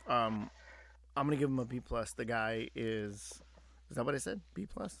 I'm gonna give him a B plus. The guy is that what I said? B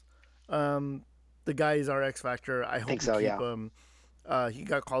plus. The guy is our X factor. I hope think we so, keep yeah. him. He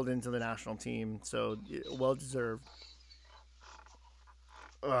got called into the national team, so well deserved.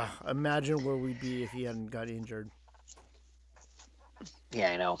 Imagine where we'd be if he hadn't got injured.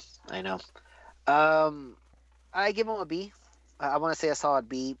 Yeah, I know. I give him a B. I want to say a solid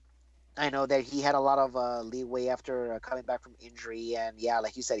B. I know that he had a lot of leeway after coming back from injury, and yeah,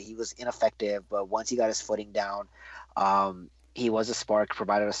 like you said, he was ineffective. But once he got his footing down, he was a spark,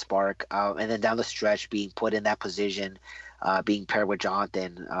 provided a spark, and then down the stretch, being put in that position, being paired with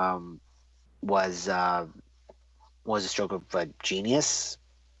Jonathan, was uh, was a stroke of genius.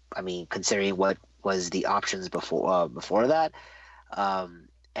 I mean, considering what was the options before that.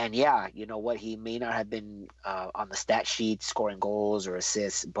 And yeah, you know what? He may not have been on the stat sheet scoring goals or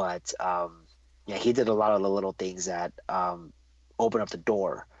assists, but yeah, he did a lot of the little things that open up the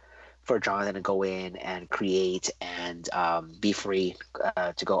door for Jonathan to go in and create and be free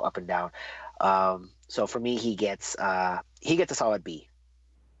to go up and down. So for me, he gets a solid B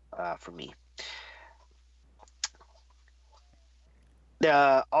for me.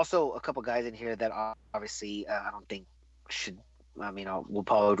 Also, a couple guys in here that obviously I don't think should. I mean,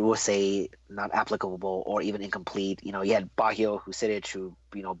 we'll say not applicable or even incomplete. You know, you had Baggio Husidic, who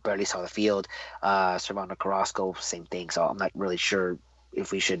barely saw the field. Servando Carrasco, same thing. So I'm not really sure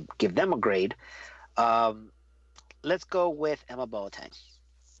if we should give them a grade. Um, let's go with Emma Boateng.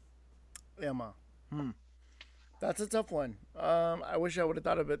 Emma. That's a tough one. I wish I would have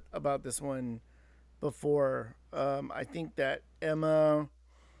thought a bit about this one before. I think that Emma.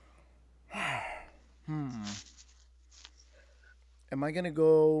 Am I gonna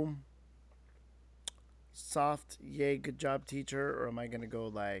go soft, yay, good job, teacher, or am I gonna go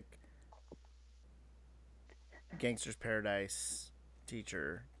like Gangster's Paradise,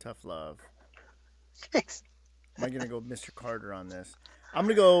 teacher, tough love? Am I gonna go Mr. Carter on this? I'm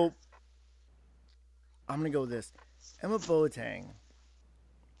gonna go. I'm gonna go with this. Emma Boateng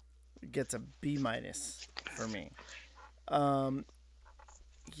gets a B minus for me. Um,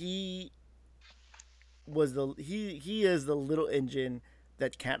 he he is the little engine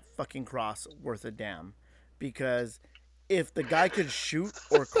that can't fucking cross worth a damn, because if the guy could shoot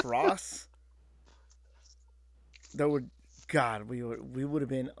or cross, that would God we would have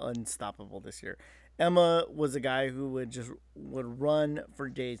been unstoppable this year. Emma was a guy who would run for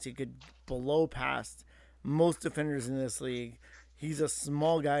days. He could blow past most defenders in this league. He's a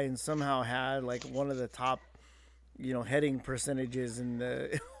small guy and somehow had like one of the top, heading percentages in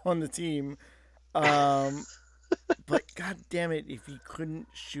the on the team. Um, but god damn it, if he couldn't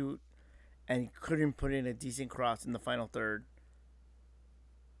shoot and he couldn't put in a decent cross in the final third,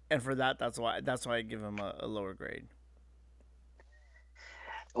 and for that, that's why I give him a lower grade.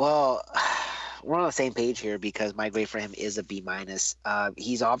 Well, we're on the same page here because my grade for him is a B minus.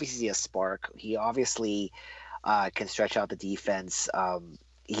 He's obviously a spark. He obviously can stretch out the defense.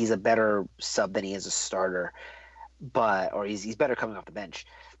 He's a better sub than he is a starter, or he's better coming off the bench.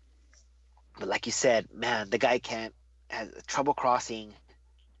 But like you said, man, the guy can't has trouble crossing.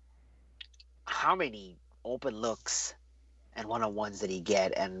 How many open looks and one on ones did he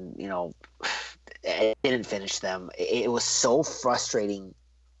get? And it didn't finish them. It was so frustrating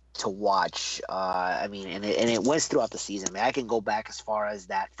to watch. I mean, and it was throughout the season. I mean, I can go back as far as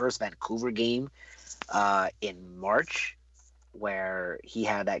that first Vancouver game in March, where he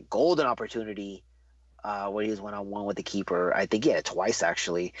had that golden opportunity where he was 1-on-1 with the keeper. I think he had it twice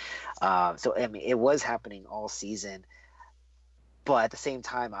actually. So I mean, it was happening all season. But at the same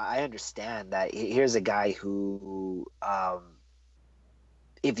time, I understand that here's a guy who,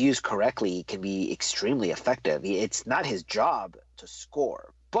 if used correctly, can be extremely effective. It's not his job to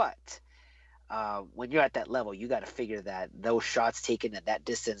score, but when you're at that level, you got to figure that those shots taken at that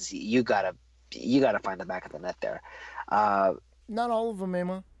distance, you gotta find the back of the net there. Not all of them,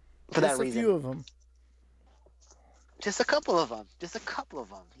 Emma. For Just that a reason, few of them. Just a couple of them. Just a couple of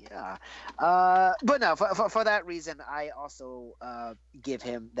them. Yeah. But no, for that reason, I also give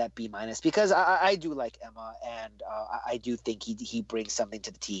him that B minus because I do like Emma, and I do think he brings something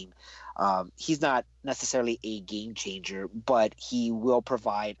to the team. He's not necessarily a game changer, but he will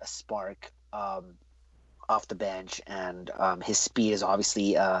provide a spark off the bench, and his speed is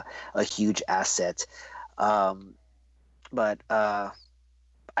obviously a huge asset. Um, but I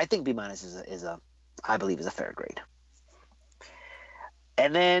think B minus is a I believe is a fair grade.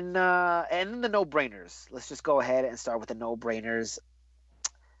 And then the no brainers. Let's just go ahead and start with the no brainers.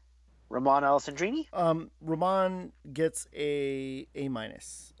 Ramon Alessandrini. Ramon gets a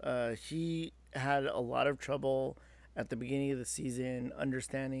minus. He had a lot of trouble at the beginning of the season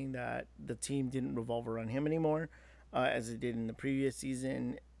understanding that the team didn't revolve around him anymore, as it did in the previous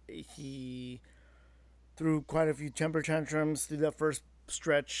season. He threw quite a few temper tantrums through that first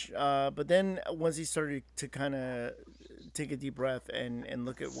stretch, but then once he started to kind of take a deep breath and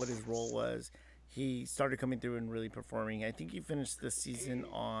look at what his role was, he started coming through and really performing. I think he finished the season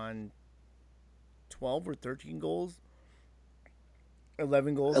on 12 or 13 goals,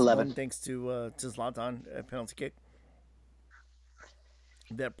 11 goals, 11. one thanks to Zlatan, a penalty kick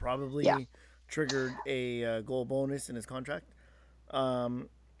that Yeah. probably triggered a goal bonus in his contract. Um,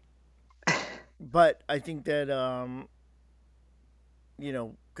 but I think that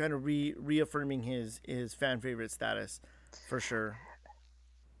kind of reaffirming his fan favorite status for sure.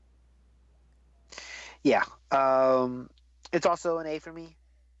 Yeah. It's also an A for me.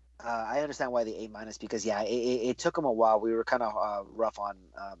 I understand why the A minus because it took him a while. We were kind of rough on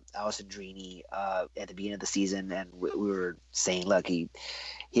Alessandrini at the beginning of the season, and we were saying, look, he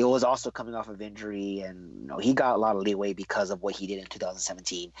was also coming off of injury, and he got a lot of leeway because of what he did in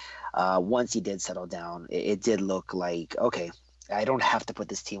 2017. Once he did settle down, it did look like okay. I don't have to put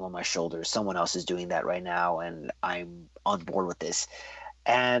this team on my shoulders. Someone else is doing that right now, and I'm on board with this.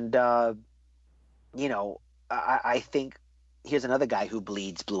 And you know, I think here's another guy who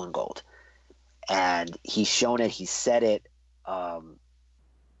bleeds blue and gold, and he's shown it. He said it.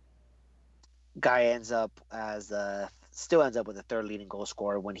 Guy still ends up with a third leading goal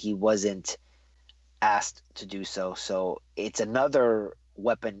scorer when he wasn't asked to do so. So it's another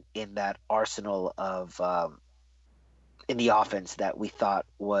weapon in that arsenal of in the offense that we thought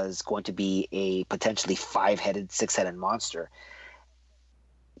was going to be a potentially five-headed, six-headed monster.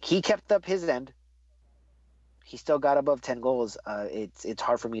 He kept up his end. He still got above 10 goals. It's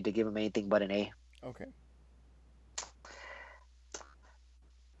hard for me to give him anything but an A. Okay.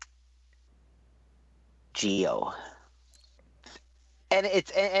 Gio. And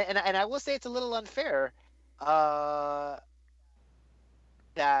and I will say it's a little unfair that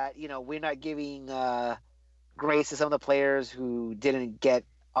we're not giving grace to some of the players who didn't get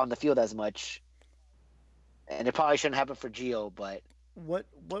on the field as much. And it probably shouldn't happen for Gio, but What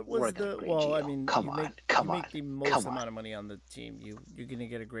was we're gonna the grade well? I Gio. mean, Come you on, make come you on, make the most come amount on. of money on the team. You're gonna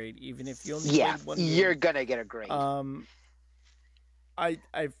get a grade, even if you only Yeah, played one you're game. gonna get a grade. I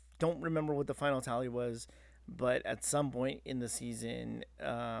don't remember what the final tally was, but at some point in the season,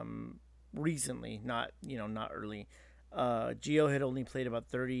 recently, not early, Gio had only played about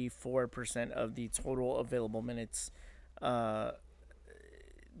 34% of the total available minutes uh,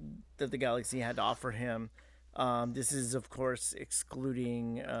 that the Galaxy had to offer him. This is, of course,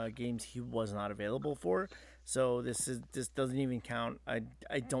 excluding games he was not available for. So this doesn't even count.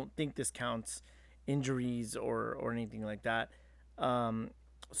 I don't think this counts injuries or anything like that.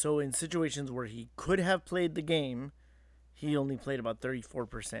 So in situations where he could have played the game, he only played about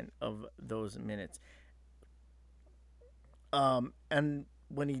 34% of those minutes. And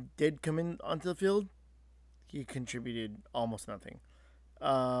when he did come in onto the field, he contributed almost nothing.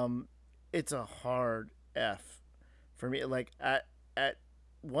 It's a hard F for me. Like at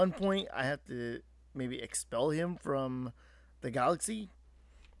one point, I have to maybe expel him from the Galaxy.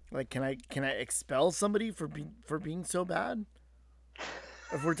 Like, can I expel somebody for being so bad?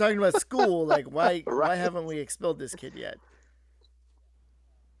 If we're talking about school, like why Right? haven't we expelled this kid yet?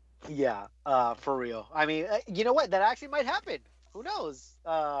 Yeah, for real. I mean, you know what? That actually might happen. Who knows?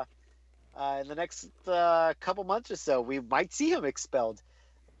 In the next couple months or so, we might see him expelled.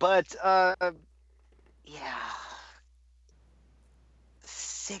 But yeah,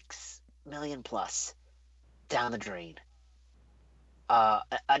 6 million plus down the drain.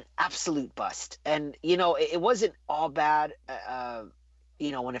 An absolute bust. And it wasn't all bad.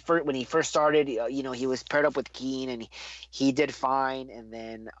 When he first started, he was paired up with Keane, and he did fine. And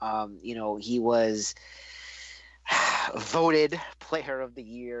then he was voted Player of the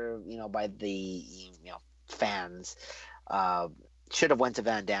Year, by the fans. Should have went to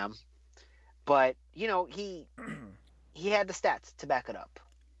Van Dam, but he he had the stats to back it up.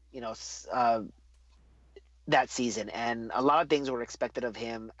 You know, that season, and a lot of things were expected of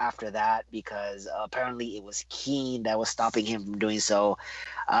him after that because apparently it was Keane that was stopping him from doing so.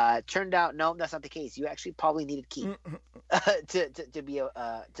 Turned out, no, that's not the case. You actually probably needed Keane to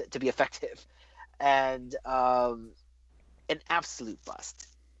be effective, and an absolute bust,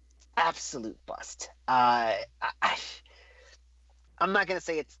 absolute bust. I'm not gonna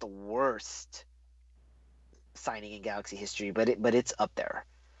say it's the worst signing in Galaxy history, but it's up there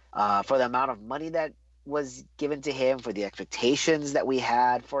for the amount of money that was given to him, for the expectations that we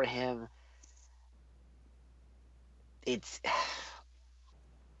had for him. It's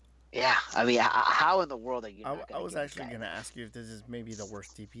yeah. I mean, how in the world are you not I gonna was give this actually guy? going to ask you if this is maybe the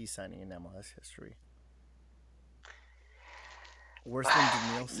worst DP signing in MLS history. Worse than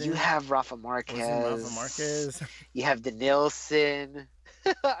You Danielson? have Rafa Worse than Rafa Marquez. Marquez? You have Denilson.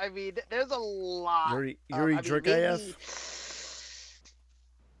 I mean, there's a lot. Yuri I mean, Djurkaeff? maybe.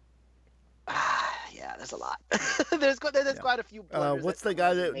 Yeah, there's a lot. There's Yeah. quite a few blunders that What's the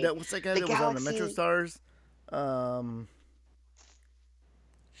guy MLS has made. what's that guy The that was on the Metro Galaxy. Stars? Um,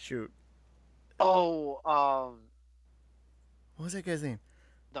 shoot, Oh, what was that guy's name?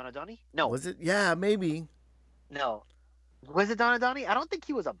 Donadoni? No, Was it? Yeah, maybe. no. Was it Donadoni? I don't think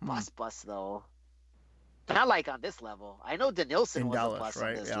he was a Hmm. bus though. Not like on this level. I know Denilson In was a Dallas, bus on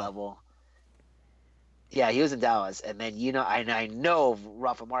right? this Yeah. level. Yeah, he was in Dallas, and then I know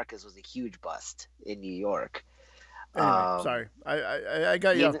Rafa Marquez was a huge bust in New York. Anyway, Um, sorry, I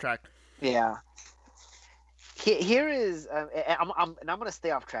got you you off kn- track. yeah. Here is, and I'm gonna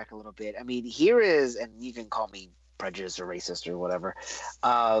stay off track a little bit. I mean, here is, and you can call me prejudiced or racist or whatever.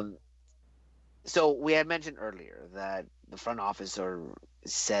 Um, so we had mentioned earlier that the front office or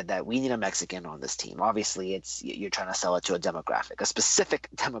said that we need a Mexican on this team. Obviously, it's you're trying to sell it to a demographic, a specific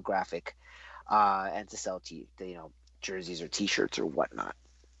demographic, and to sell jerseys or T-shirts or whatnot.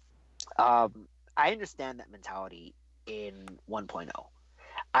 I understand that mentality in 1.0.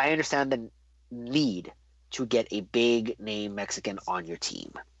 I understand the need to get a big name Mexican on your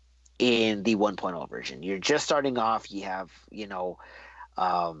team in the 1.0 version. You're just starting off. You have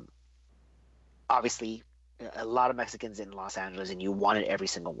um, obviously a lot of Mexicans in Los Angeles, and you wanted every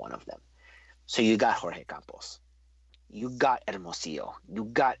single one of them. So you got Jorge Campos, you got Hermosillo, you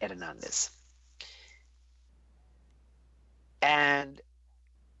got Hernandez, and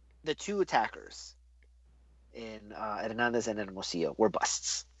the two attackers in Hernandez and Hermosillo were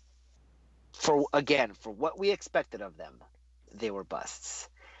busts. For what we expected of them, they were busts.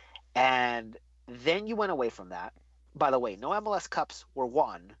 And then you went away from that. By the way, no MLS Cups were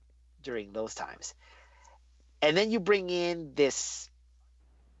won during those times. And then you bring in this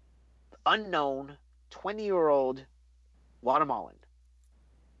unknown 20-year-old Guatemalan,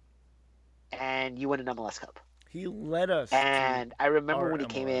 and you win an MLS Cup. He led us to And I remember our when he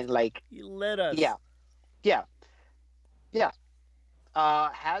came MLS in, Cup. like, He led us. yeah, yeah, yeah.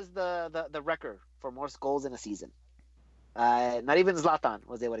 Has the record for most goals in a season. Not even Zlatan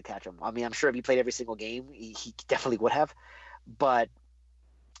was able to catch him. I mean, I'm sure if he played every single game, he definitely would have. But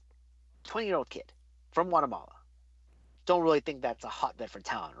 20-year-old kid from Guatemala. Don't really think that's a hotbed for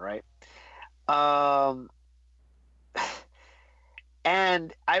talent, right? Um,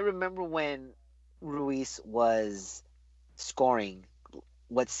 and I remember when Ruiz was scoring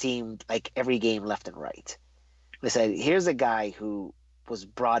what seemed like every game left and right. They said, here's a guy who was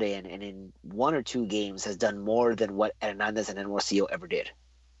brought in and in one or two games has done more than what Hernandez and Hermosillo ever did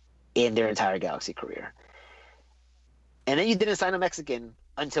in their entire Galaxy career. And then you didn't sign a Mexican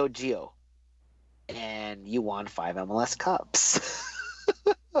until Gio, and you won 5 MLS Cups.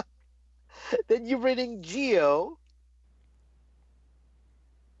 Then you bring in Gio,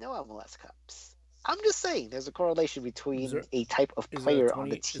 no MLS Cups. I'm just saying, there's a correlation between a type of player on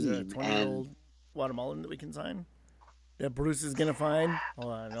the Is there a team 20 year and old Guatemalan that we can sign? That Bruce is gonna find?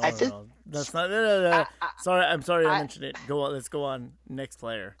 Hold on, I no, just no, that's not. No, no, no. I, I, Sorry, I'm sorry I I mentioned it. Go on. Let's go on. Next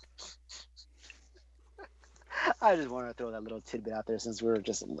player. I just want to throw that little tidbit out there since we're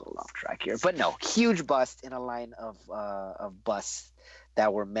just a little off track here. But no, huge bust in a line of busts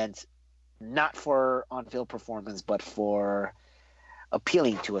that were meant not for on field performance, but for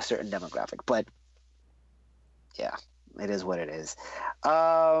appealing to a certain demographic. But yeah, it is what it is.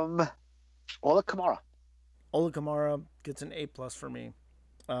 Ola Kamara. Ola Kamara gets an A+ for me.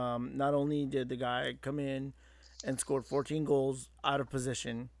 Not only did the guy come in and scored 14 goals out of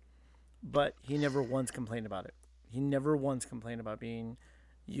position, but he never once complained about it. He never once complained about being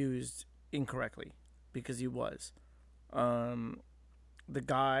used incorrectly because he was. The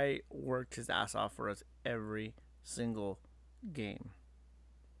guy worked his ass off for us every single game.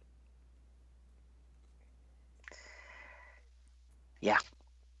 Yeah,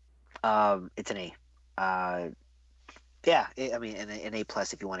 it's an A. Uh, yeah, I mean, an A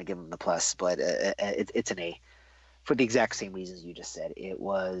plus if you want to give him the plus, but it's an A for the exact same reasons you just said. It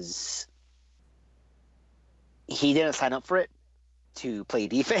was he didn't sign up for it to play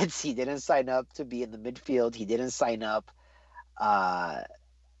defense. He didn't sign up to be in the midfield. He didn't sign up, uh,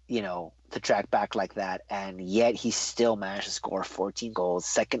 to track back like that, and yet he still managed to score 14 goals,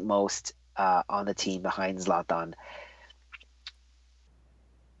 second most on the team behind Zlatan.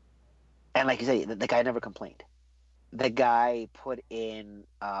 And like you say, the guy never complained. The guy put in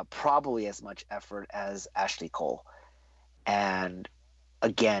probably as much effort as Ashley Cole. And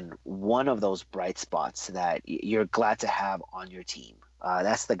again, one of those bright spots that you're glad to have on your team.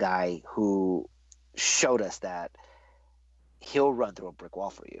 That's the guy who showed us that he'll run through a brick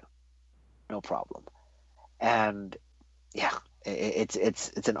wall for you, no problem. And yeah,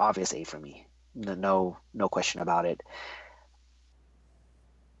 it's an obvious A for me. No question about it.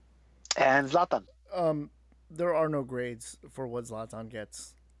 And Zlatan, There are no grades for what Zlatan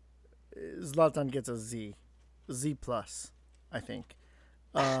gets. Zlatan gets a Z, Z plus, I think.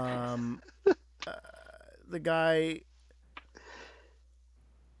 Um, the guy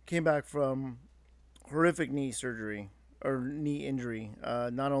came back from horrific knee surgery or knee injury.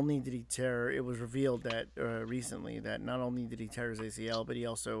 Not only did he tear, it was revealed that recently that not only did he tear his ACL, but he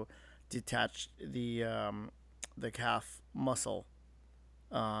also detached the calf muscle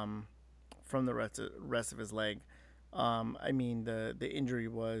um, from the rest of his leg. I mean, the injury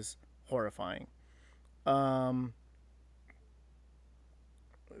was horrifying. Um,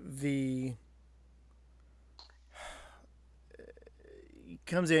 the he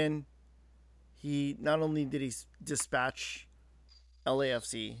comes in. He not only did he dispatch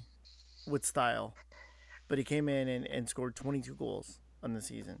LAFC with style, but he came in and scored 22 goals on the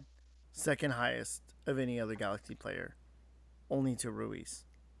season, second highest of any other Galaxy player, only to Ruiz.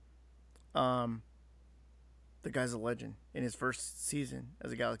 Um, the guy's a legend in his first season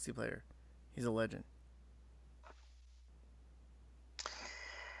as a Galaxy player. He's a legend.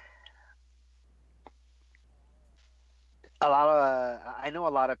 I know a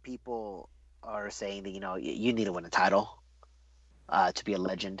lot of people are saying that you need to win a title to be a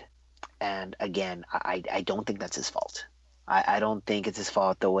legend. And again, I don't think that's his fault. I don't think it's his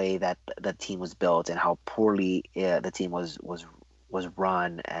fault the way that the team was built and how poorly the team was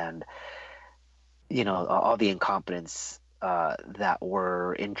run, and all the incompetence that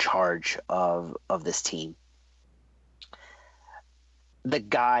were in charge of this team. The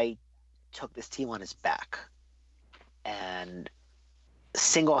guy took this team on his back and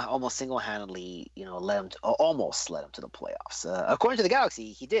almost single handedly, almost led him to the playoffs. According to the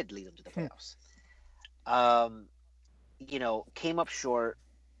Galaxy, he did lead them to the playoffs. Um, came up short,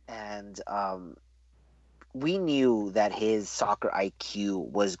 and we knew that his soccer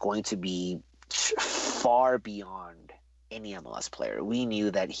IQ was going to be far beyond any MLS player. We knew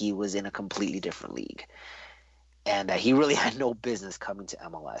that he was in a completely different league, and that he really had no business coming to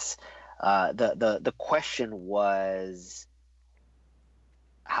MLS. The question was,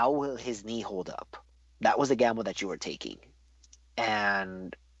 how will his knee hold up? That was the gamble that you were taking,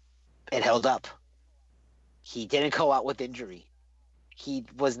 and it held up. He didn't go out with injury. He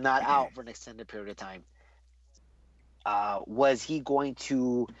was not out for an extended period of time. Was he going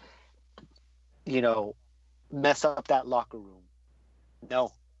to, you know, mess up that locker room?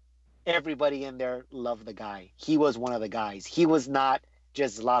 No. Everybody in there loved the guy. He was one of the guys. He was not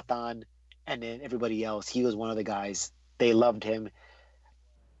just Zlatan and then everybody else. He was one of the guys. They loved him.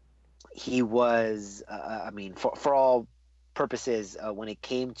 He was, I mean, for all purposes, when it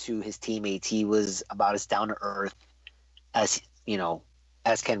came to his teammates, he was about as down to earth as,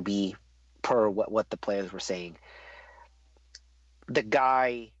 as can be per what the players were saying. The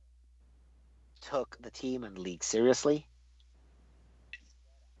guy took the team and the league seriously.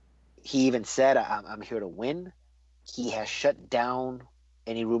 He even said, I'm here to win. He has shut down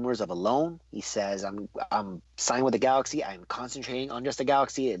any rumors of a loan. He says, I'm signed with the Galaxy. I'm concentrating on just the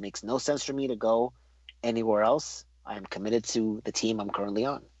Galaxy. It makes no sense for me to go anywhere else. I am committed to the team I'm currently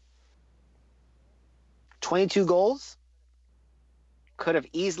on. 22 goals could have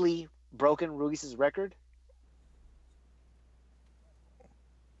easily broken Ruiz's record.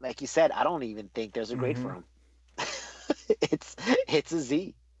 Like you said, I don't even think there's a grade Mm-hmm. for him. it's a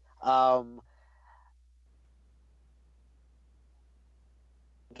Z. Um,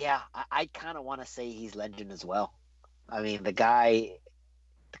 yeah, I kind of want to say he's legend as well. I mean, the guy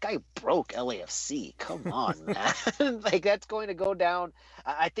broke LAFC. Come on, man. Like that's going to go down.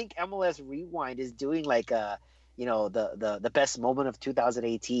 I think MLS Rewind is doing like the best moment of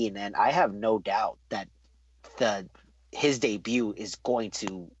 2018, and I have no doubt that the his debut is going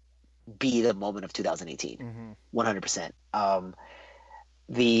to be the moment of 2018, Mm-hmm. 100%.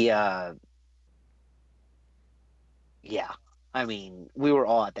 The Yeah, I mean, we were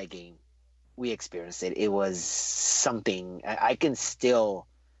all at that game. We experienced it. It was something I can still.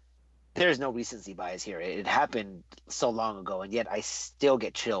 There's no recency bias here. It happened so long ago, and yet I still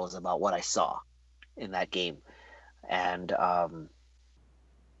get chills about what I saw in that game. And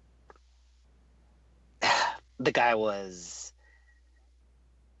the guy was.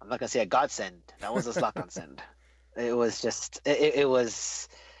 I'm not gonna say a godsend. That was a Zlatan send. It was just. It was.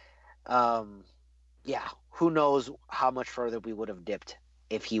 Um, yeah. Who knows how much further we would have dipped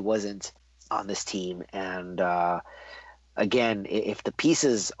if he wasn't on this team. And again, if the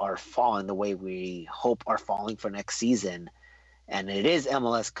pieces are falling the way we hope are falling for next season, and it is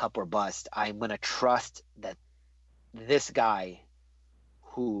MLS Cup or bust, I'm going to trust that this guy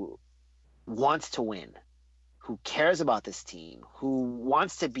who wants to win, who cares about this team, who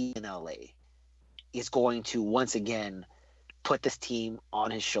wants to be in LA, is going to once again put this team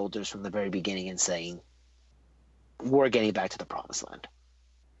on his shoulders from the very beginning and saying, we're getting back to the promised land.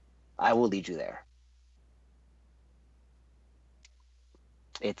 I will lead you there.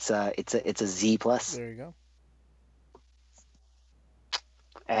 It's a Z plus. There you go.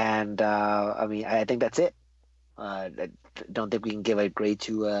 And I mean, I think that's it. I don't think we can give a grade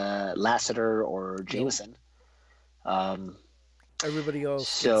to Lassiter or Jameson. Everybody else gets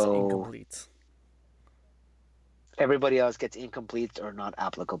So incomplete. everybody else gets incomplete or not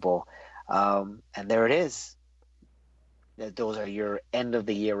applicable. And there it is. Those are your end of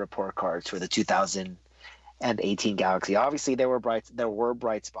the year report cards for the 2018 Galaxy. Obviously, there were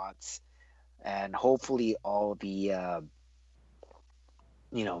bright spots, and hopefully all the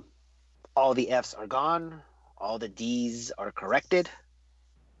all the Fs are gone, all the Ds are corrected,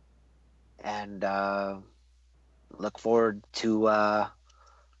 and look forward to the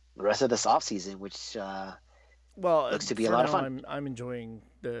rest of this offseason, which Well, looks to be a for lot now, of fun. I'm enjoying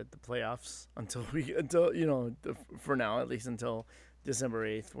the playoffs until for now at least until December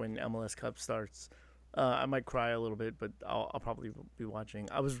 8th when MLS Cup starts. I might cry a little bit, but I'll probably be watching.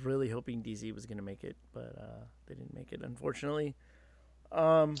 I was really hoping DZ was gonna make it, but they didn't make it, unfortunately.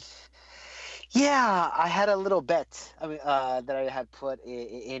 Um, Yeah, I had a little bet. I mean, that I had put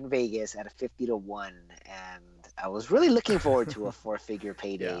in Vegas at a 50-1, and I was really looking forward to a four-figure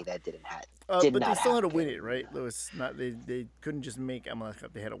payday Yeah. that did but they not still had to happen. win it, right, Lewis? Not they couldn't just make MLS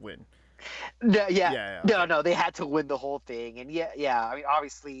Cup; they had to win. No, yeah, Yeah, no, okay. no, they had to win the whole thing, and yeah. I mean,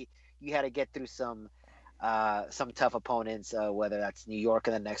 obviously, you had to get through some tough opponents, whether that's New York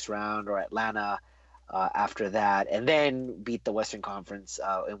in the next round or Atlanta after that, and then beat the Western Conference,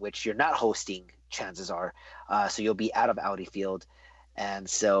 in which you're not hosting. Chances are, so you'll be out of Audi Field, and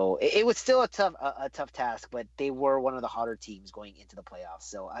so it was still a tough task, but they were one of the hotter teams going into the playoffs.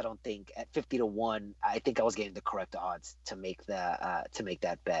 So I don't think at 50-1, I think I was getting the correct odds to make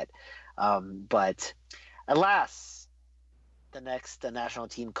that bet. But alas, the national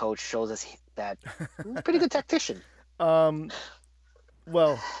team coach shows us that he's a pretty good tactician. Um,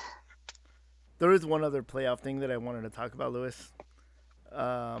 well, there is one other playoff thing that I wanted to talk about, Lewis.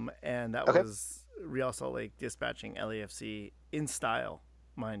 And that Okay. was Real Salt Lake dispatching LAFC in style,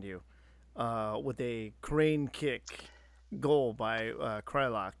 mind you, with a crane kick goal by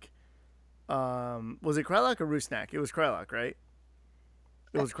Krylak. Was it Krylak or Rusnak? It was Krylak, right?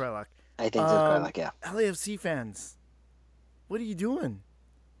 It was Krylak. I think so, like, yeah. LAFC fans, what are you doing?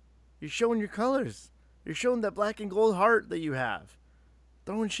 You're showing your colors. You're showing that black and gold heart that you have.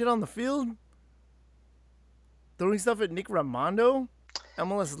 Throwing shit on the field. Throwing stuff at Nick Raimondo.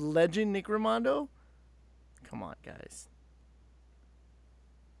 MLS legend Nick Raimondo. Come on, guys.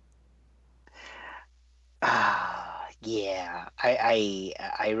 Yeah,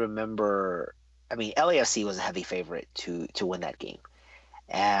 I remember. I mean, LAFC was a heavy favorite to win that game,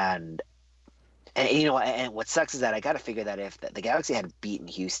 and and what sucks is that I got to figure that if the Galaxy had beaten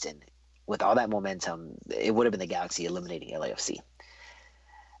Houston with all that momentum, it would have been the Galaxy eliminating LAFC.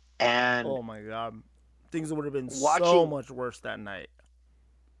 And Oh my god. Things would have been so watching, much worse that night.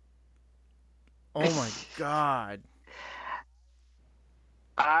 Oh my god.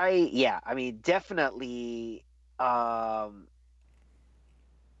 I mean, definitely. Oh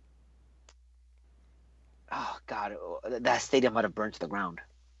God, that stadium might have burned to the ground,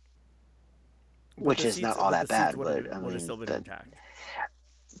 But which the is not seats all but the that seats bad. But I would have mean, still been intact.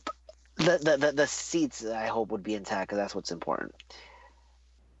 the seats I hope would be intact because that's what's important.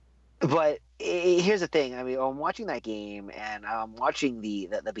 But here's the thing. I mean, I'm watching that game and I'm watching the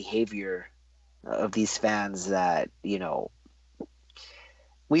behavior of these fans that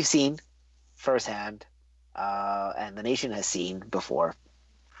we've seen firsthand. and the nation has seen before.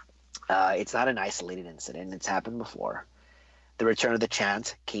 It's not an isolated incident. It's happened before. The return of the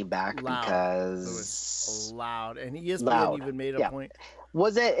chant came back Loud. It was because loud, and ESPN loud. even made a Yeah. point.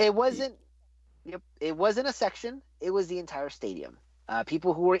 Was it? It wasn't. Yep. It wasn't a section. It was the entire stadium.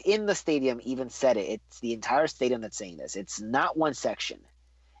 People who were in the stadium even said it. It's the entire stadium that's saying this. It's not one section.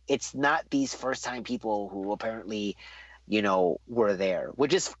 It's not these first time people who apparently, were there,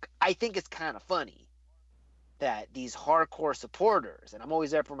 which is, I think it's kind of funny that these hardcore supporters, and I'm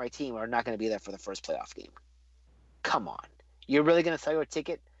always there for my team, are not going to be there for the first playoff game. Come on. You're really going to sell your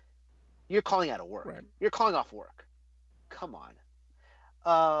ticket? You're calling out of work. Right. You're calling off work. Come on.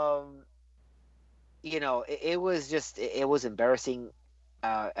 It was just, it was embarrassing.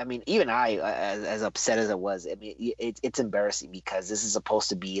 I mean, even I, as upset as it was, I mean, it's embarrassing because this is supposed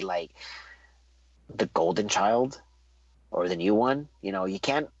to be like the golden child or the new one. You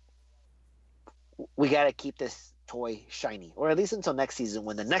can't. We got to keep this toy shiny, or at least until next season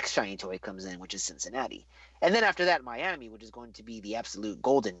when the next shiny toy comes in, which is Cincinnati, and then after that, Miami, which is going to be the absolute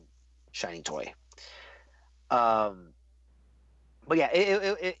golden shiny toy. But yeah,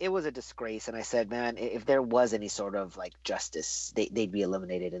 it was a disgrace, and I said, man, if there was any sort of like justice, they'd be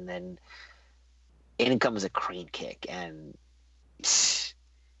eliminated, and then in comes a crane kick, and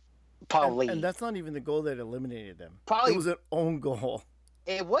probably And that's not even the goal that eliminated them. Probably it was an own goal.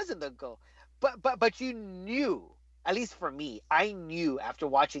 it wasn't the goal, but you knew, at least for me, I knew after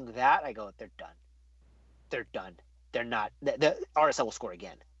watching that, I go, they're done, they're not. The RSL will score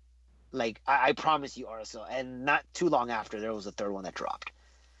again. Like, I promise you, RSL. And not too long after, there was a third one that dropped.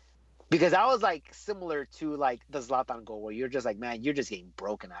 Because that was, like, similar to, like, the Zlatan goal, where you're just like, man, you're just getting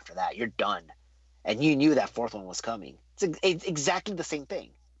broken after that. You're done. And you knew that fourth one was coming. It's exactly the same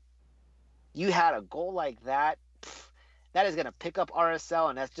thing. You had a goal like that. That is going to pick up RSL,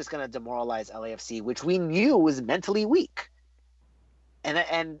 and that's just going to demoralize LAFC, which we knew was mentally weak.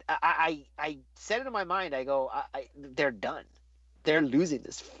 And I said it in my mind. I go, they're done. They're losing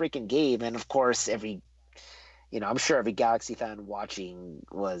this freaking game, and of course, I'm sure every Galaxy fan watching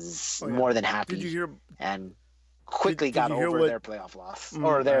was more than happy. Did you hear? And quickly got over their playoff loss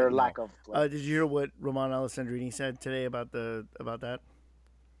or their lack of play. Did you hear what Roman Alessandrini said today about that?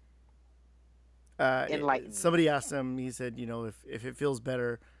 Somebody asked him. He said, if it feels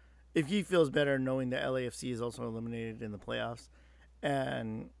better, if he feels better knowing that LAFC is also eliminated in the playoffs,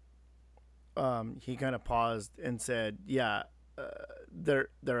 and he kind of paused and said, "Yeah."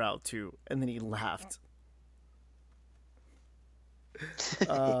 They're out too, and then he laughed. I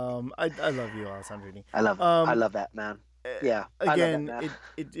love you, Alessandrini. I love that, man. Yeah. Again, that, man.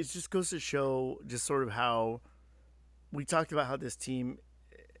 It just goes to show just sort of how we talked about how this team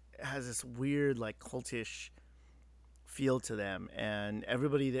has this weird, like, cultish feel to them, and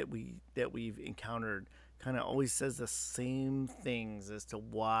everybody that we've encountered kind of always says the same things as to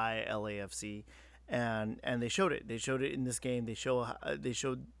why LAFC. And they showed it. They showed it in this game. They showed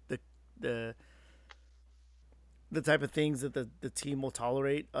the type of things that the team will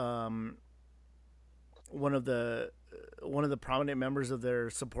tolerate. One of the prominent members of their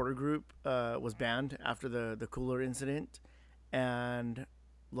supporter group was banned after the cooler incident, and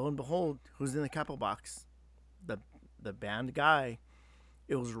lo and behold, who's in the capo box? The banned guy.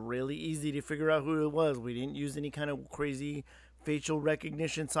 It was really easy to figure out who it was. We didn't use any kind of crazy facial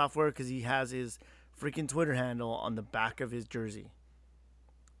recognition software because he has his freaking Twitter handle on the back of his jersey.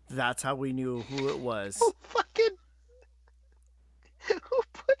 That's how we knew who it was. Who puts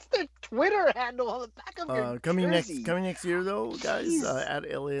their Twitter handle on the back of your jersey? Coming next year, though, guys, add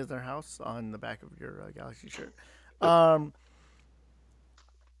LA as their house on the back of your Galaxy shirt.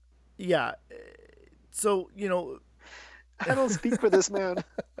 Yeah. So, I don't speak for this man.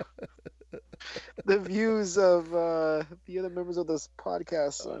 The views of the other members of this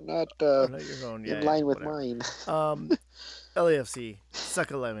podcast are not in line with mine. LAFC,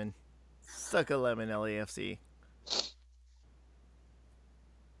 suck a lemon. Suck a lemon, LAFC.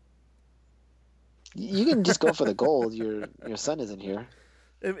 You can just go for the gold. Your son isn't here.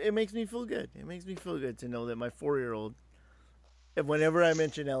 It makes me feel good. It makes me feel good to know that my 4-year-old, whenever I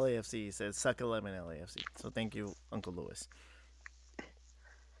mention LAFC, he says, suck a lemon, LAFC. So thank you, Uncle Lewis.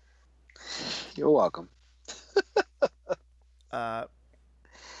 You're welcome. And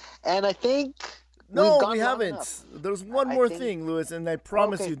I think we haven't. Enough. There's one more thing, Lewis, and I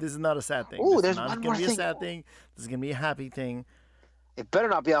promise you, this is not a sad thing. Oh, there's one more thing. This is going to be a sad thing. This is going to be a happy thing. It better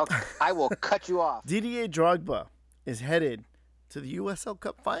not be. I will cut you off. Didier Drogba is headed to the USL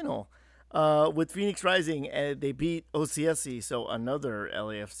Cup final with Phoenix Rising, and they beat OCSC, so another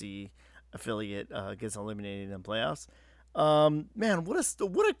LAFC affiliate gets eliminated in the playoffs. Man, what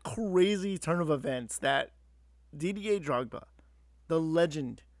a crazy turn of events that Didier Drogba, the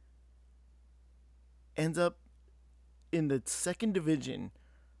legend, ends up in the second division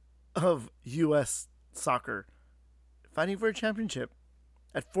of U.S. soccer, fighting for a championship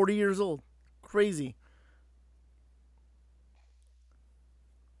at 40 years old. Crazy.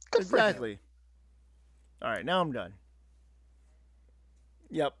 Good for him. Exactly. All right, now I'm done.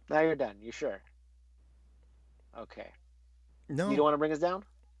 Yep. Now you're done. You sure? Okay. No. You don't want to bring us down?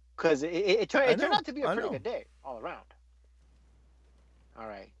 Because it turned out to be a I pretty know. good day all around. All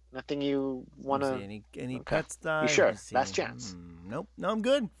right. Nothing you want to... Any Okay. pets die? You sure? Let me see. Last chance. Nope. No, I'm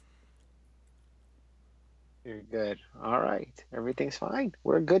good. You're good. All right. Everything's fine.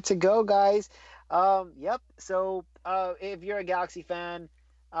 We're good to go, guys. Yep. So if you're a Galaxy fan,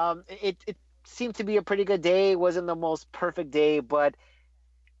 it seemed to be a pretty good day. It wasn't the most perfect day, but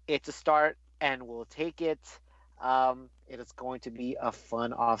it's a start, and we'll take it. It is going to be a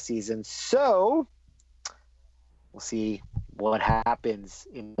fun off season. So we'll see what happens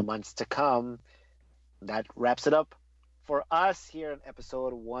in the months to come. That wraps it up for us here in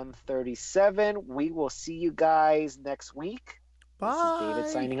episode 137. We will see you guys next week. Bye. This is David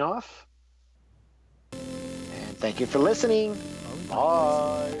signing off. And thank you for listening.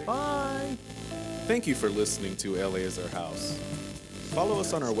 Bye. Bye. Thank you for listening to LA is Our House. Follow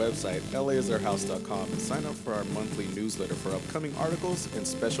us on our website, laisourhouse.com, and sign up for our monthly newsletter for upcoming articles and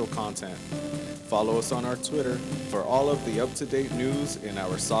special content. Follow us on our Twitter for all of the up-to-date news in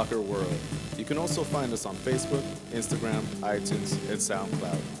our soccer world. You can also find us on Facebook, Instagram, iTunes, and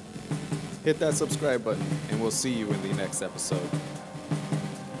SoundCloud. Hit that subscribe button, and we'll see you in the next episode.